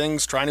new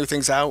things, try new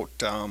things out.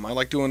 I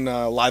like doing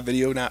live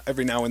video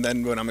every now and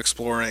then when I'm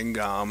exploring.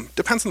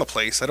 Depends on the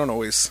place. I don't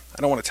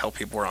want to tell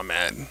people where I'm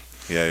at.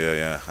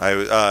 Yeah.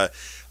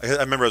 I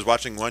remember I was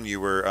watching one. You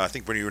were, I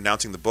think, when you were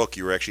announcing the book,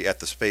 you were actually at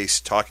the space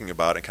talking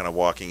about it and kind of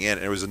walking in,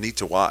 and it was neat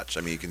to watch.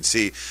 I mean, you can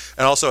see,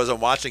 and also as I'm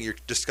watching, you're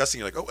discussing,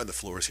 you're like, oh, and the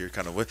floor is here,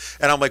 kind of,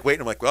 and I'm like,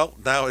 waiting, I'm like, well,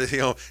 now if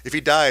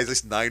he dies, at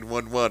least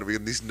 911, we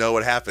at least know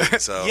what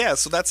happened. So yeah,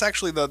 so that's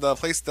actually the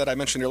place that I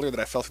mentioned earlier that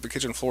I fell through the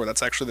kitchen floor.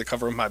 That's actually the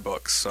cover of my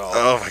book. So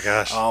oh my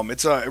gosh,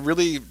 it's a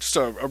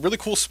really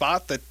cool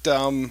spot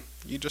that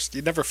you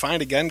never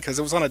find again because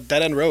it was on a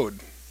dead end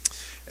road.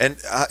 And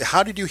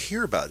how did you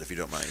hear about it, if you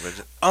don't mind?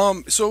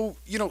 So,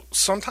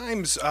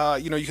 sometimes,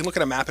 you can look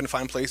at a map and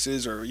find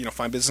places or,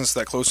 find businesses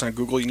that close on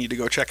Google you need to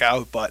go check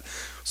out. But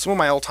some of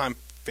my all-time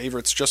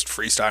favorites, just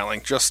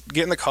freestyling. Just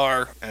get in the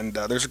car, and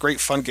there's a great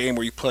fun game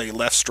where you play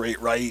left,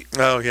 straight, right.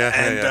 Oh, yeah.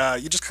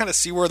 And you just kind of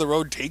see where the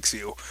road takes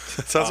you.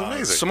 That sounds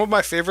amazing. Some of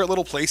my favorite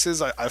little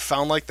places I've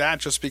found like that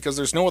just because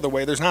there's no other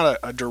way. There's not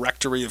a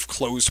directory of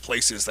closed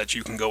places that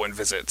you can go and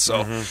visit.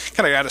 So kind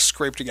of got to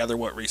scrape together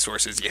what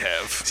resources you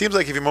have. Seems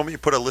like if the moment you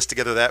put a list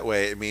together that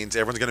way, it means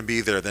everyone's going to be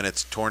there, then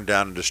it's torn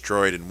down and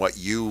destroyed, and what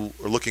you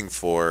are looking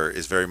for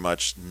is very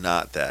much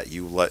not that.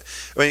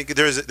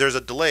 There's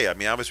a delay. I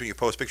mean, obviously when you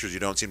post pictures, you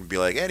don't seem to be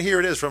like, and here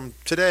it is from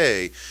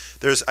today.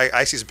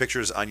 I see some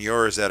pictures on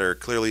yours that are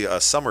clearly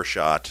a summer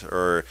shot,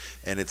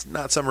 and it's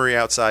not summery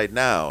outside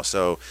now.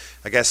 So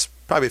I guess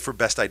probably for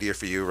best idea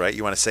for you, right?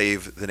 You want to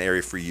save an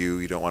area for you.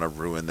 You don't want to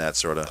ruin that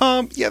sort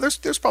of. Yeah,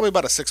 there's probably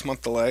about a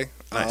 6-month delay.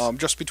 Nice.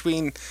 Just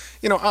between,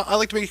 I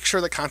like to make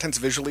sure that content's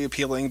visually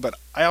appealing, but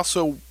I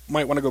also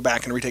might want to go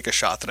back and retake a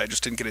shot that I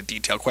just didn't get a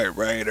detail quite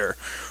right, or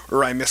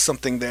I missed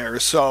something there.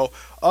 So,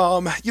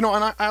 and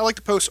I like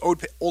to post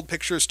old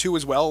pictures too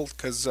as well,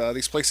 because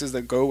these places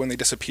that go and they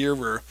disappear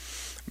where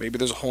maybe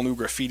there's a whole new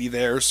graffiti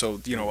there. So,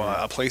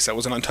 a place that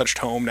was an untouched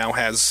home now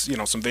has,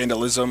 some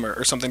vandalism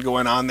or something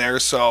going on there.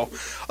 So,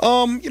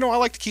 I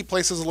like to keep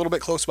places a little bit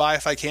close by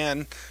if I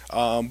can.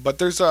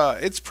 But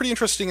it's pretty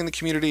interesting in the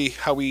community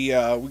how we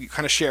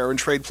kind of share and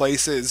trade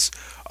places.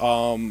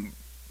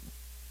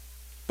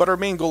 But but our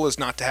main goal is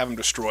not to have them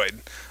destroyed.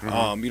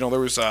 You know,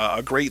 there was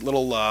a great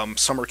little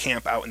summer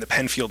camp out in the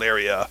Penfield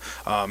area,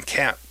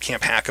 Camp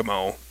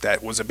Hakamo,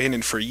 that was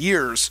abandoned for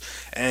years,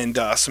 and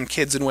some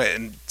kids went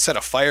and set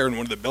a fire in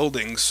one of the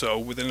buildings. So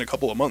within a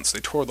couple of months, they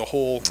tore the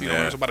whole. You know,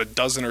 there's about a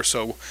dozen or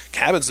so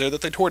cabins there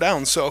that they tore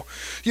down. So,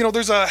 you know,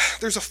 there's a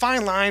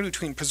fine line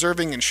between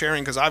preserving and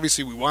sharing, because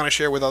obviously we want to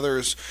share with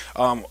others.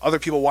 Other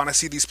people want to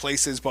see these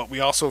places, but we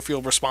also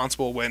feel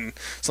responsible when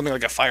something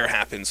like a fire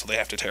happens, so they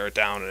have to tear it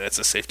down, and it's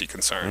a safety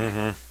concern.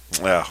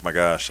 Oh my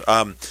gosh.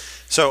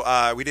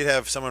 So we did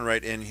have someone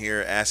write in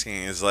here asking,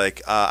 is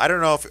like, I don't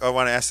know if I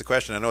want to ask the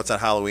question. I know it's not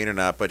Halloween or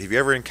not, but have you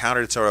ever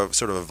encountered sort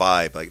of a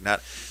vibe, like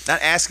not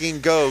asking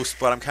ghosts,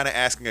 but I'm kind of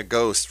asking a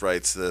ghost?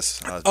 Writes this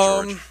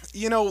George.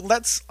 You know,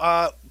 let's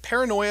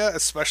paranoia,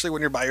 especially when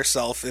you're by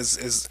yourself,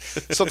 is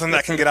something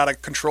that can get out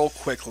of control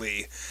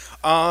quickly.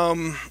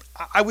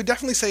 I would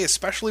definitely say,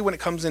 especially when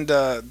it comes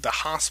into the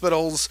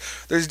hospitals,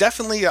 there's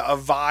definitely a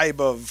vibe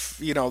of,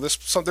 you know,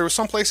 there were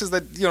some places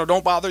that, you know,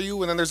 don't bother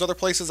you, and then there's other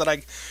places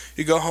that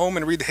you go home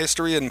and read the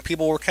history, and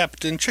people were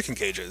kept in chicken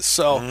cages.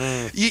 So,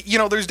 you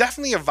know, there's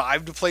definitely a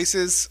vibe to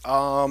places.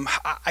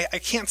 I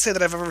can't say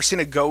that I've ever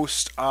seen a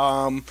ghost,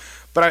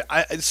 but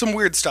some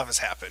weird stuff has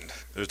happened.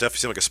 There's definitely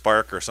seemed like a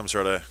spark or some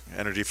sort of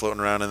energy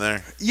floating around in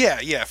there.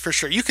 Yeah, for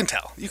sure. You can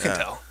tell. You can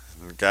tell.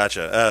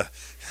 Gotcha.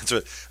 That's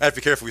what, I have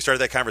to be careful. We started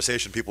that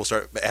conversation, people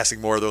start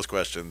asking more of those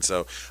questions.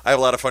 So I have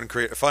a lot of fun,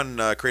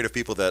 creative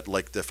people that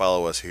like to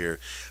follow us here.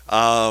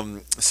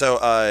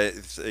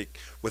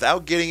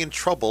 Without getting in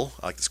trouble,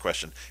 I like this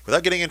question.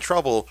 Without getting in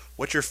trouble,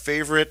 what's your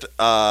favorite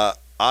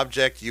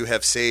object you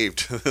have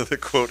saved? The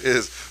quote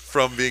is,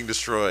 from being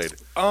destroyed.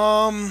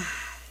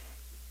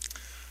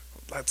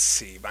 Let's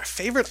see. My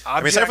favorite object. I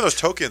mean, except for those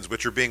tokens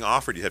which are being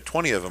offered, you have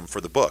 20 of them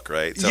for the book,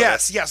 right? So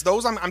yes.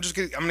 Those I'm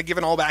gonna give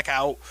it all back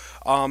out.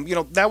 You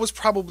know, that was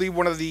probably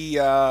one of the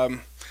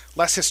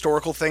less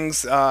historical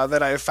things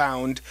that I have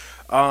found.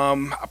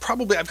 I've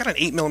got an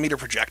 8mm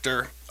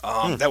projector.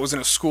 That was in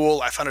a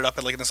school. I found it up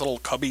in this little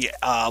cubby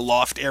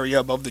loft area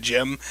above the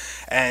gym,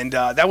 and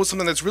that was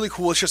something that's really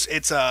cool.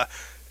 It's a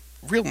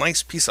real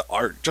nice piece of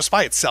art just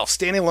by itself,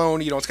 standing alone.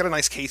 You know, it's got a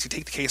nice case. You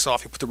take the case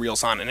off, you put the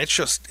reels on, and it's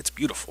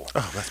beautiful.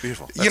 Oh, that's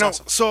beautiful. That's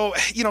awesome. So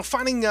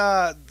finding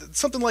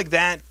something like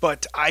that.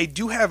 But I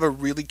do have a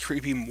really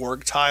creepy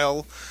morgue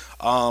tile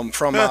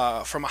from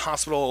a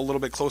hospital a little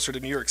bit closer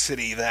to New York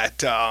City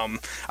that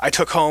I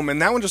took home,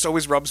 and that one just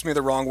always rubs me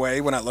the wrong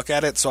way when I look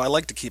at it. So I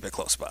like to keep it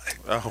close by.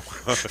 Oh,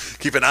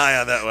 keep an eye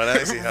on that one.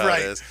 I see how it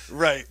is.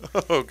 Right.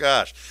 Oh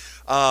gosh.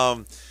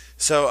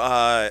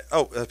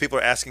 People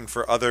are asking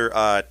for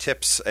other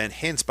tips and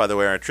hints, by the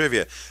way, on our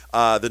trivia.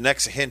 The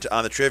next hint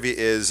on the trivia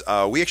is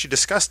we actually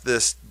discussed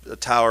this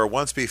tower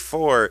once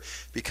before,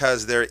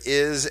 because there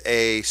is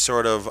a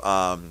sort of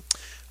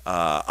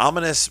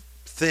ominous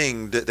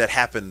thing that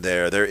happened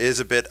there. There is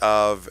a bit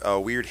of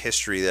weird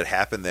history that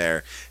happened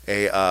there.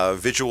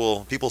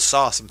 People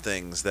saw some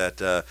things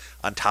that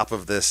on top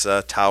of this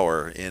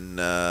tower in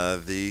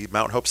the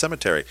Mount Hope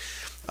Cemetery.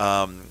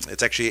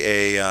 It's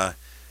actually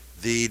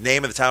the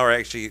name of the tower,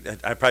 actually,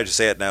 I'd probably just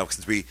say it now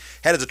since we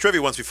had it as a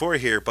trivia once before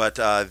here, but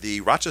the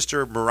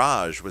Rochester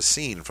Mirage was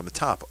seen from the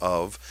top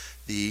of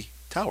the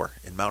tower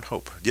in Mount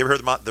Hope. Do you ever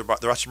heard the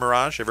Rochester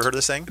Mirage? Ever heard of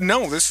this thing?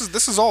 No, this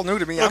is all new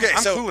to me. Okay,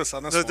 I'm clueless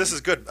on this one. This is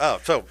good.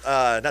 Not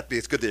to be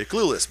it's good that you're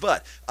clueless,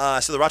 but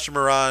so the Rochester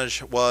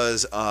Mirage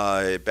was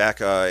back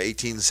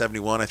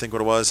 1871, I think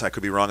what it was. I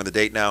could be wrong on the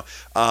date now.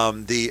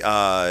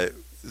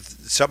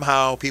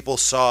 Somehow people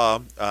saw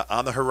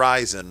on the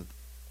horizon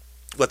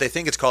what they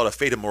think it's called a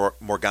Fata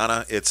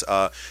Morgana. It's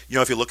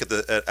if you look at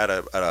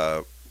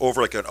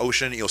over like an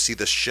ocean, you'll see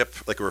this ship,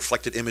 like a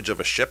reflected image of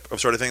a ship,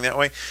 of sort of thing that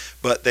way.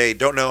 But they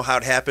don't know how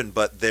it happened.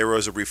 But there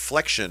was a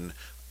reflection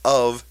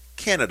of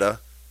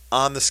Canada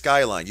on the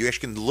skyline. You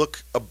actually can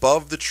look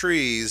above the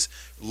trees,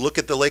 look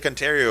at the Lake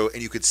Ontario,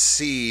 and you could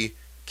see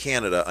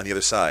Canada on the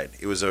other side.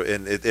 It was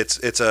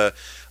the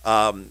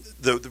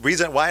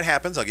reason why it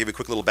happens. I'll give you a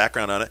quick little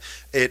background on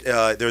it.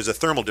 There's a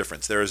thermal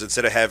difference.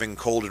 Instead of having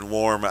cold and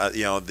warm,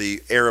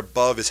 the air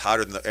above is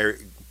hotter than the air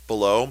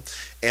below.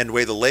 And the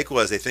way the lake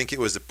was, they think it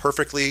was a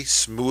perfectly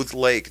smooth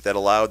lake that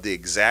allowed the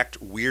exact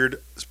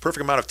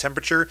perfect amount of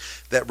temperature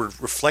that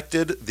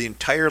reflected the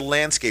entire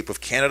landscape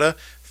of Canada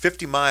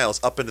 50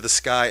 miles up into the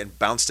sky and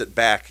bounced it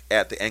back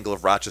at the angle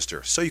of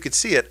Rochester. So you could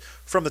see it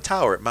from the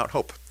tower at Mount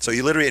Hope. So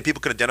you literally, and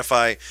people could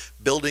identify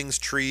buildings,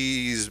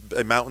 trees,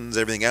 mountains,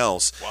 everything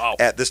else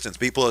at distance.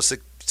 People said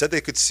they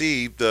could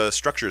see the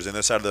structures in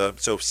the side of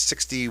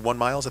 61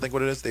 miles, I think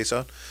what it is, they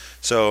saw.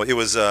 So it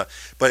was,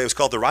 but it was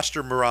called the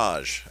Rochester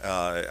Mirage.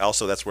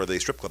 Also, that's where the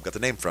strip club got the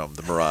name from,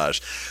 the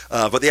Mirage.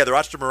 The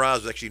Rochester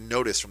Mirage was actually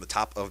noticed from the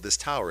top of this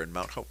tower in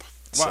Mount Hope.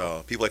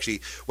 So people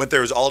actually went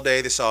there. It was all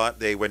day. They saw it.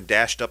 They went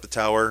dashed up the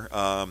tower.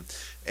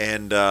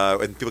 And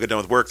people got done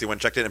with work. They went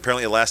and checked it. And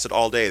apparently, it lasted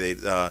all day.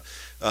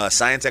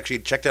 Science actually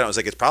checked it out. I was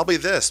like, it's probably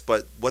this.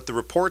 But what the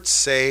reports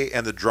say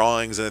and the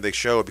drawings that they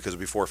showed, because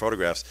before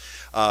photographs,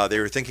 they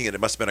were thinking it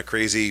must have been a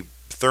crazy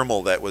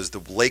thermal. That was, the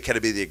lake had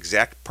to be the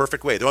exact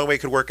perfect way. The only way it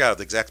could work out,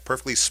 the exact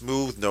perfectly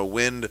smooth, no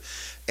wind,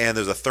 and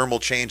there's a thermal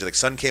change. The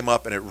sun came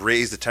up and it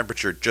raised the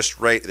temperature just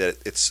right. That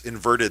it's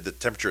inverted the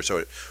temperature, so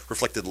it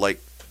reflected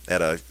light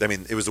at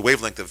it was a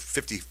wavelength of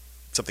 50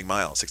 something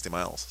miles, 60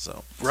 miles.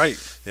 So right,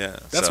 yeah,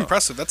 that's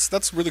impressive.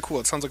 That's really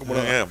cool. It sounds like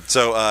yeah.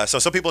 So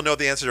some people know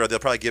the answer. They'll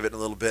probably give it in a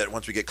little bit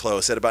once we get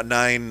close. At about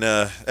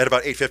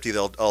 8:50,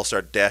 they'll all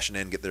start dashing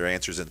in, get their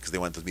answers in because they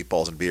went with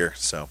meatballs and beer.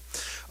 So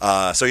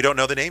you don't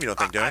know the name? You don't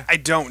think, do I? I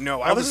don't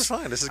know. This is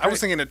fine. This is great. I was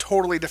thinking in a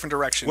totally different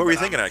direction. What were you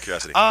thinking, out of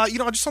curiosity?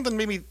 Just something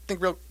made me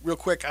think real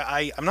quick.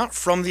 I'm not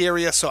from the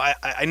area, so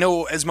I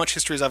know as much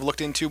history as I've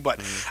looked into, but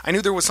I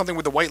knew there was something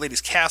with the White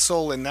Lady's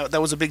Castle, and that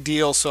was a big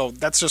deal. So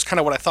that's just kind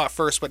of what I thought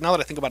first. But now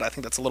that I think about it, I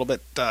think that's a little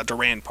bit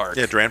Durand Park.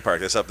 Yeah, Durand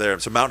Park. That's up there.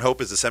 So Mount Hope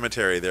is the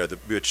cemetery there,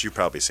 which you've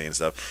probably seen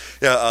stuff.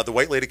 Yeah, the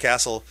White Lady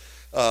Castle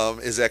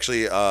is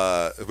actually,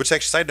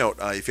 side note,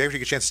 if you ever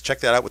get a chance to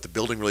check that out, what the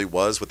building really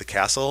was with the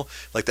castle,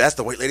 like that's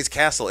the White Lady's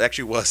Castle. It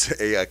actually was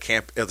a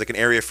camp, it was like an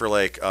area for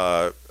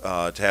to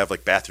have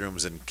like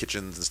bathrooms and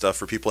kitchens and stuff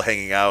for people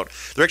hanging out.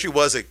 There actually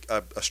was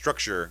a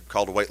structure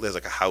called a White Lady,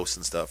 like a house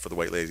and stuff for the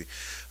White Lady.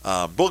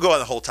 We'll go on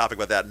the whole topic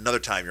about that another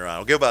time you're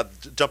on. We'll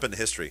jump into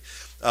history.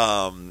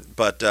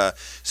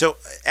 So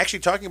actually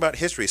talking about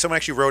history, someone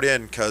actually wrote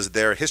in, because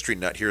they're a history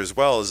nut here as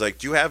well, is like,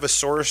 do you have a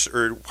source,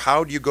 or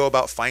how do you go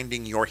about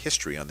finding your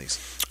history on these?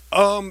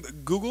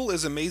 Google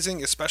is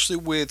amazing, especially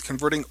with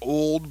converting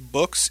old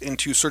books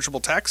into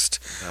searchable text.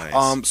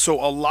 Nice. So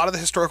a lot of the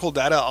historical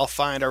data I'll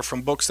find are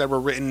from books that were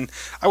written,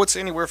 I would say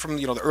anywhere from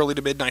the early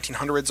to mid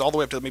 1900s all the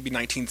way up to maybe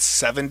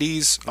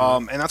 1970s.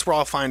 And that's where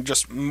I'll find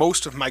just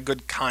most of my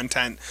good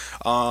content,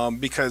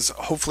 because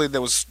hopefully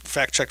that was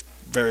fact checked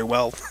very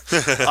well.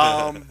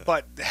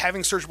 But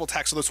having searchable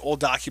text of those old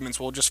documents,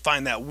 will just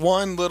find that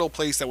one little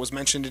place that was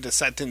mentioned in a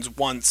sentence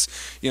once,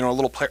 a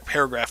little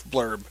paragraph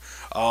blurb.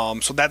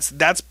 So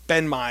that's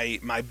been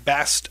my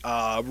best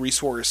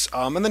resource.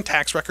 And then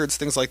tax records,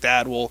 things like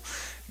that, will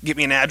give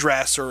me an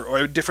address or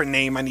a different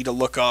name I need to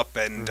look up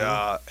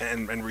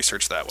and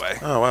research that way.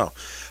 Oh, wow.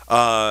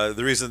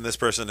 The reason this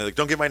person,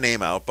 don't give my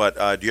name out,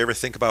 but do you ever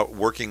think about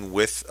working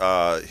with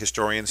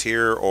historians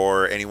here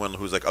or anyone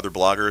who's like other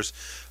bloggers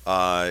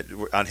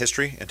on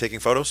history and taking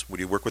photos? Would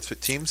you work with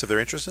teams if they're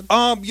interested?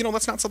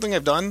 That's not something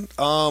I've done.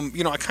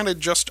 I kind of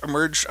just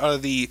emerged out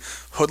of the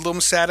hoodlum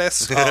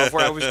status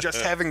where I was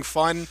just having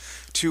fun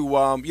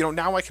to,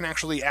 now I can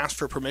actually ask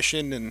for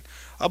permission, and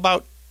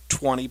about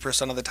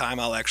 20% of the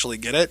time I'll actually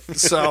get it.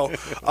 So,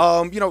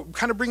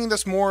 kind of bringing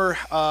this more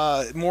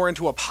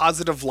into a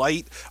positive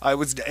light.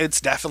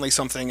 It's definitely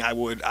something I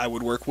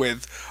would work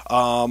with.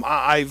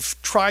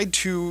 I've tried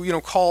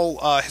to,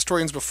 call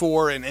historians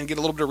before and get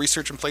a little bit of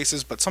research in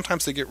places, but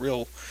sometimes they get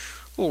little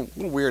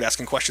weird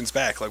asking questions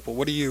back, like, well,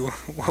 what are you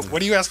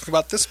asking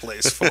about this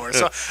place for?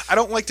 So I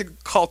don't like to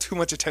call too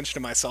much attention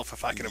to myself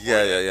if I can avoid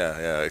it.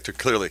 Yeah.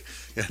 Clearly,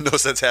 no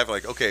sense having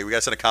like, okay, we got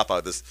to send a cop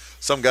out.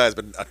 Some guy's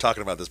been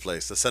talking about this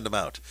place. Let's send him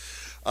out.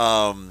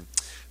 Man,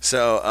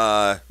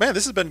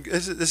 this has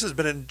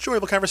been an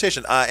enjoyable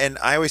conversation. And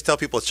I always tell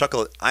people,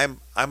 chuckle.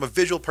 I'm a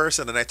visual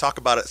person, and I talk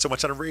about it so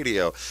much on the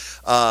radio.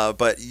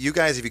 But you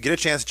guys, if you get a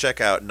chance to check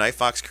out Night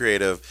Fox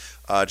Creative,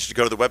 just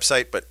go to the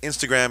website. But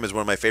Instagram is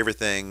one of my favorite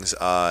things.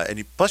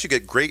 Plus you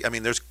get great. I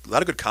mean, there's a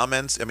lot of good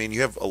comments. I mean,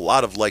 you have a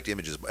lot of liked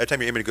images. Every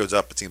time your image goes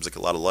up, it seems like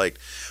a lot of liked.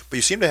 But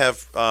you seem to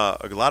have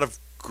a lot of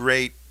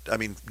great.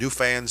 New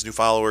fans, new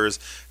followers,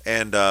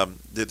 and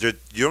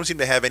you don't seem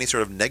to have any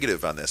sort of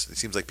negative on this. It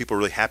seems like people are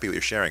really happy with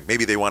your sharing.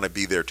 Maybe they want to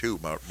be there too,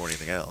 more than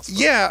anything else. But.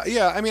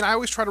 Yeah. I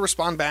always try to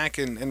respond back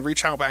and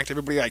reach out back to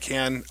everybody I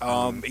can.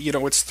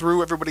 It's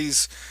through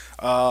everybody's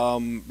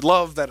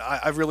love that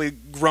I've really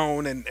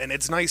grown, and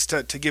it's nice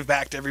to give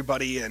back to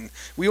everybody. And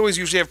we always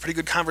usually have pretty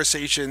good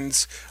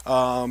conversations.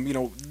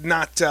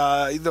 Not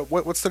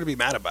what's there to be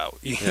mad about?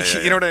 You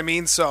know what I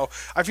mean? So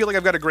I feel like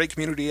I've got a great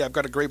community. I've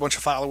got a great bunch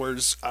of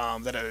followers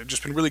that have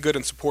just been really good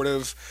and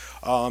supportive.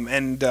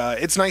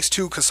 It's nice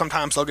too, because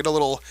sometimes I'll get a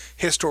little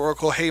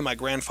historical. Hey, my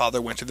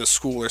grandfather went to this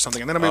school or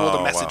something, and then I'm able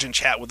to message and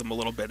chat with them a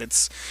little bit.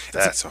 That's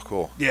so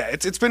cool. Yeah,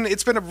 it's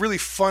been a really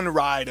fun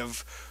ride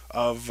of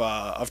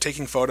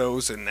taking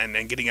photos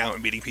and getting out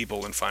and meeting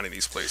people and finding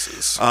these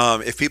places.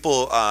 If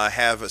people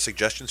have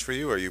suggestions for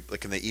you,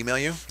 can they email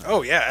you?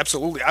 Oh yeah,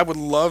 absolutely. I would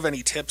love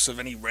any tips of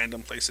any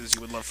random places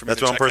you would love for me to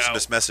check out. That's one person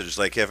just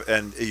messaged.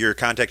 And your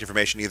contact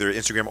information, either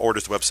Instagram or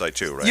just the website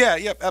too, right? Yeah,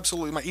 yep,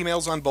 absolutely. My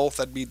email's on both.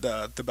 That'd be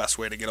the best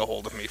way to get a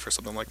hold of me for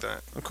something like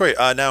that. Okay.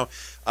 Now,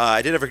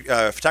 I did have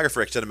a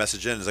photographer send a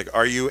message in. It's like,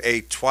 are you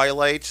a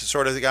twilight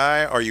sort of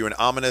guy? Are you an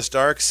ominous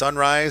dark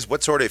sunrise?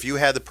 What sort of, if you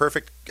had the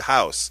perfect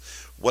house,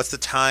 what's the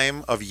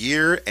time of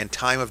year and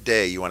time of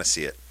day you want to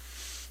see it?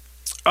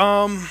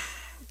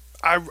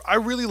 I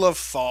really love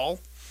fall.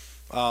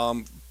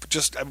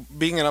 just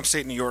being in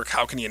upstate New York,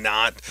 how can you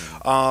not?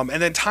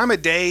 And then time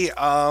of day,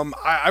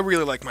 I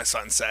really like my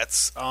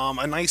sunsets.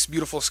 A nice,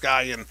 beautiful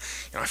sky, and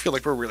I feel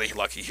like we're really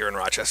lucky here in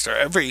Rochester.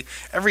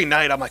 Every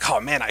night, I'm like, oh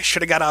man, I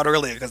should have got out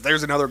earlier because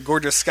there's another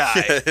gorgeous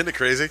sky. Isn't it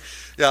crazy?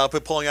 Yeah, I'll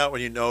put pulling out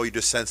when you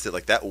just sensed it.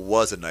 Like, that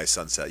was a nice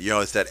sunset.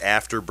 It's that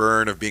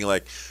afterburn of being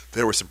like,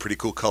 there were some pretty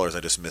cool colors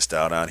I just missed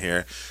out on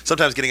here.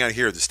 Sometimes getting out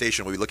here at the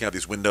station, we'll be looking out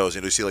these windows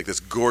and you see like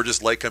this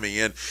gorgeous light coming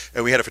in.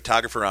 And we had a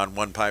photographer on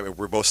one time, and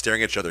we're both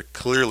staring at each other,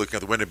 clearly looking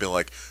out the window, and being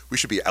like, we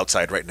should be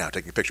outside right now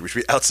taking a picture. We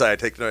should be outside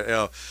taking,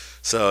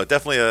 So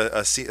definitely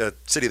a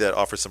city that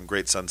offers some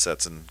great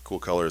sunsets and cool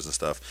colors and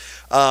stuff.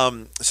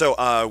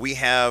 We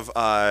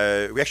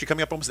actually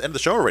coming up almost the end of the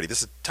show already.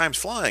 Time's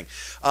flying.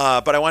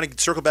 But I want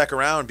to circle back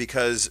around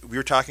because we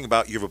were talking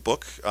about you have a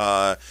book,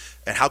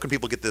 and how can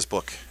people get this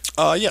book?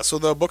 So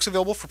the book's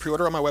available for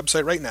pre-order on my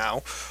website right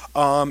now.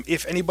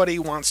 If anybody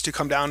wants to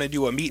come down and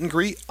do a meet and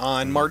greet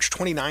on March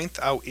 29th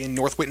out in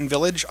North Whitten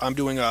Village, I'm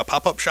doing a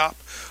pop-up shop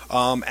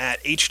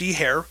at HD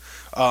Hair.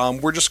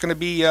 We're just going to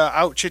be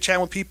out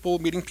chit-chatting with people,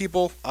 meeting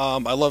people.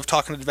 I love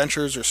talking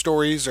adventures or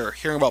stories or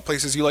hearing about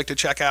places you like to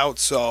check out.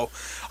 So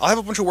I'll have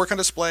a bunch of work on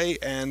display,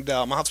 and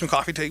I'll have some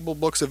coffee table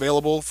books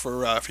available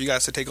for you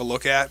guys to take a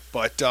look at.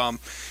 But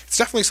it's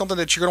definitely something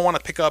that you're going to want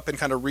to pick up and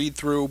kind of read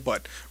through,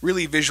 but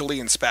really visually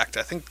inspect.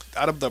 I think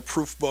out of the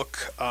proof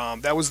book,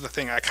 that was the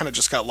thing. I kind of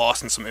just got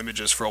lost in some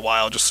images for a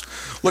while, just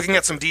looking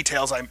at some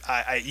details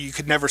you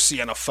could never see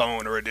on a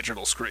phone or a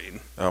digital screen.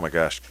 Oh my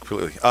gosh,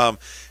 completely.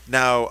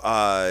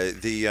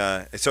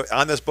 So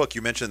on this book,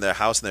 you mentioned the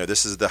house in there.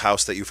 This is the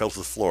house that you fell to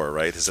the floor,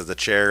 right? This is the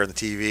chair and the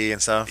TV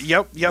and stuff?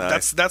 Yep.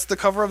 Nice. That's the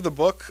cover of the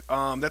book.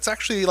 That's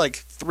actually like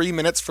 3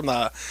 minutes from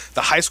the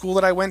high school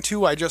that I went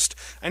to. I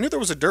knew there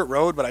was a dirt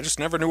road, but I just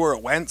never knew where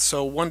it went.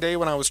 So one day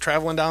when I was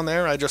traveling down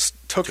there, I just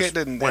took it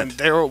and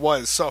there it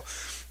was. So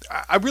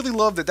I really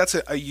love that. That's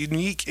a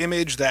unique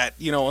image that,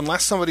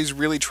 unless somebody's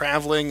really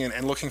traveling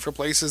and looking for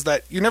places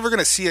that you're never going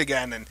to see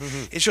again. And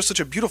it's just such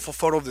a beautiful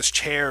photo of this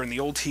chair and the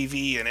old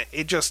TV. And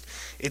it's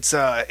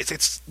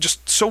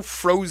just so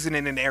frozen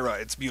in an era.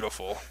 It's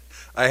beautiful.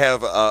 I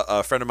have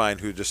a friend of mine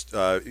who just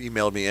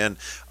emailed me in.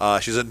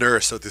 She's a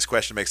nurse, so this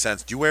question makes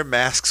sense. Do you wear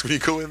masks when you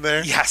go in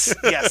there? Yes,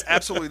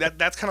 absolutely.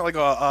 That's kind of like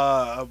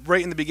a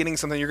right in the beginning,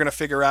 something you're going to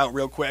figure out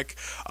real quick.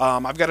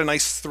 I've got a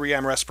nice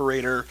 3M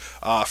respirator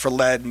for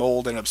lead,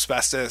 mold, and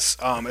asbestos.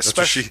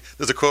 Especially,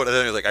 there's a quote, and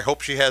then like, I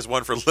hope she has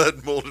one for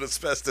lead, mold, and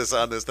asbestos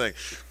on this thing.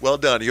 Well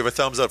done. You have a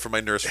thumbs up for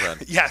my nurse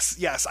friend. Yes.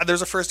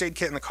 There's a first aid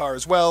kit in the car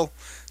as well.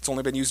 It's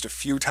only been used a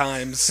few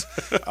times.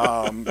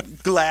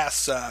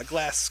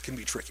 Glass can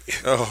be tricky.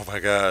 Oh my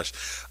gosh.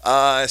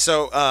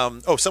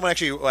 Someone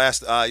actually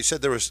asked, you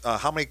said there was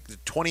how many,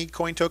 20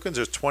 coin tokens?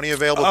 There's 20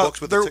 available books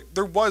with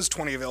there was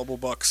 20 available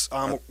books.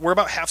 We're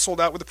about half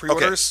sold out with the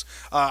pre-orders.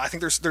 Okay. I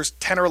think there's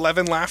 10 or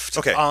 11 left.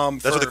 Okay.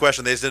 That's what the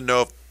question. They just didn't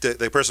know if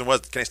the person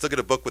was, can I still get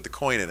a book with the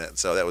coin in it?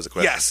 So that was the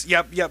question. Yes.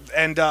 Yep.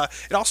 And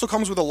it also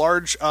comes with a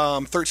large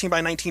 13 by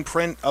 19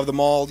 print of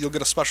them all. You'll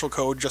get a special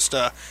code just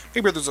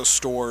maybe there's a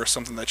store or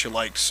something that you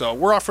liked. So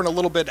we're offering a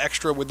little bit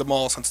extra with them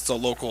all since it's a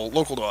local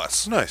to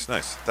us. Nice.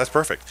 That's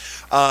perfect.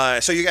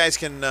 So you guys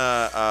can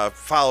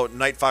follow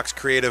Night Fox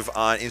Creative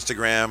on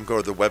Instagram. Go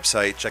to the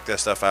website, check that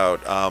stuff out.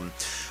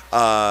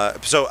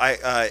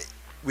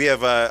 We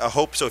have a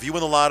hope. So if you win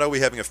the lotto,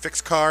 we're having a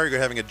fixed car. You're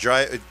having a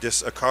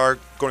car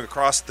going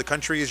across the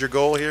country is your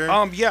goal here?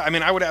 Yeah. I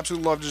mean, I would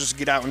absolutely love to just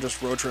get out and just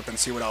road trip and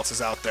see what else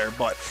is out there.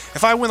 But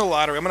if I win the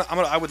lottery,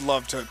 I would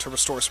love to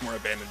restore some more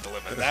abandoned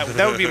dilemma.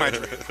 That would be my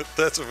dream.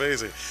 That's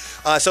amazing.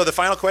 So the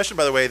final question,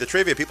 by the way, the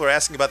trivia, people are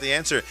asking about the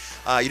answer.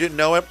 You didn't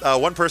know it.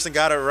 One person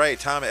got it right.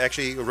 Tom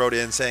actually wrote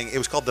in saying it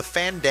was called the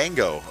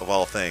Fandango, of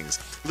all things.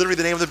 Literally,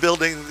 the name of the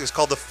building is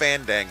called the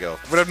Fandango.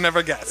 Would have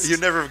never guessed. You'd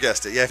never have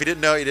guessed it. Yeah, if you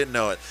didn't know it, you didn't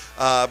know it.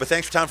 But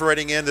thanks for Tom for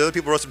writing in. The other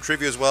people wrote some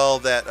trivia as well,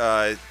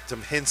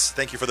 some hints.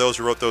 Thank you for those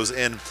who wrote those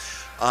in.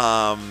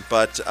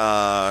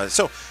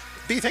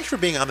 B, thanks for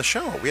being on the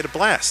show. We had a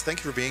blast.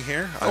 Thank you for being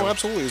here. Oh,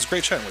 absolutely. It was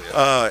great chatting with you.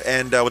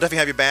 And we'll definitely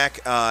have you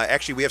back.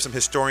 Actually, we have some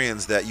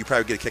historians that you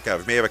probably get a kick out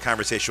of. We may have a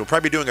conversation. We'll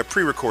probably be doing a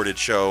pre-recorded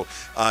show,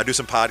 do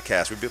some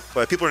podcasts.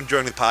 People are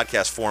enjoying the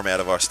podcast format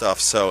of our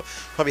stuff, so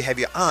probably have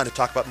you on to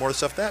talk about more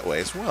stuff that way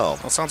as well.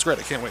 Well, sounds great.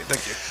 I can't wait.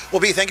 Thank you. Well,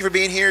 B, thank you for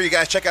being here. You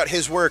guys check out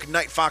his work,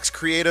 Night Fox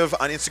Creative,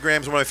 on Instagram.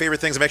 It's one of my favorite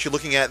things. I'm actually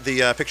looking at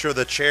the picture of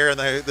the chair and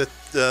the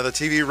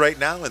TV right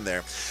now in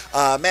there.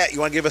 Matt, you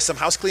want to give us some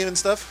house cleaning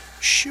stuff?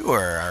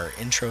 Sure. Our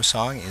intro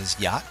song is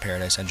Yacht,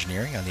 Paradise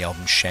Engineering, on the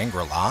album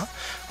Shangri-La.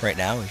 Right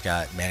now, we've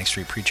got Manic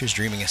Street Preachers,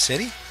 Dreaming a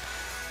City.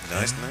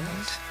 Nice.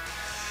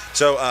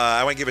 So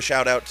I want to give a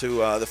shout out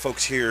to the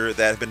folks here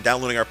that have been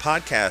downloading our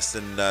podcast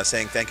and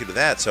saying thank you to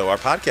that. So our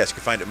podcast, you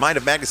can find it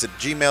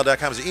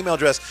mindofmagnus@gmail.com is the email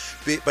address.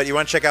 But you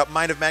want to check out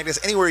Mind of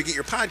Magnus anywhere you get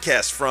your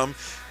podcast from,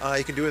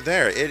 you can do it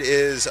there. It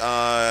is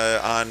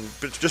on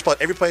just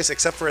about every place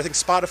except for, I think,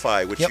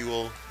 Spotify, which you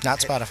will...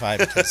 Not Spotify,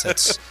 because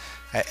that's...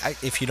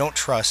 if you don't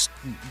trust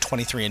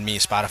 23andMe,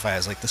 Spotify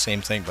is like the same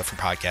thing, but for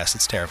podcasts,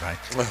 it's terrifying.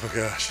 Oh,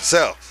 gosh.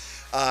 So...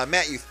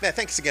 Matt,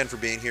 thanks again for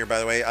being here, by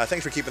the way.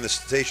 Thanks for keeping the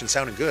station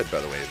sounding good, by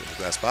the way, the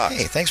Glass Box.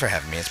 Hey, thanks for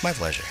having me. It's my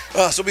pleasure.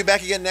 So we'll be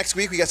back again next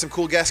week. We got some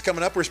cool guests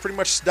coming up. We're pretty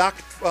much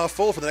stocked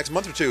full for the next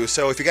month or two.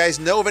 So if you guys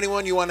know of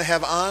anyone you want to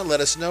have on, let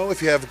us know.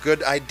 If you have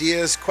good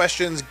ideas,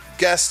 questions,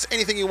 guests,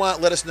 anything you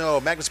want, let us know.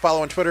 Magnus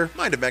Apollo on Twitter,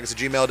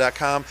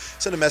 mindofmagnus@gmail.com.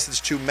 Send a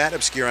message to Matt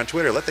Obscure on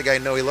Twitter. Let the guy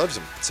know he loves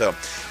him. So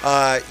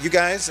you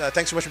guys,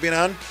 thanks so much for being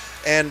on.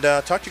 And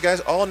talk to you guys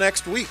all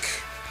next week.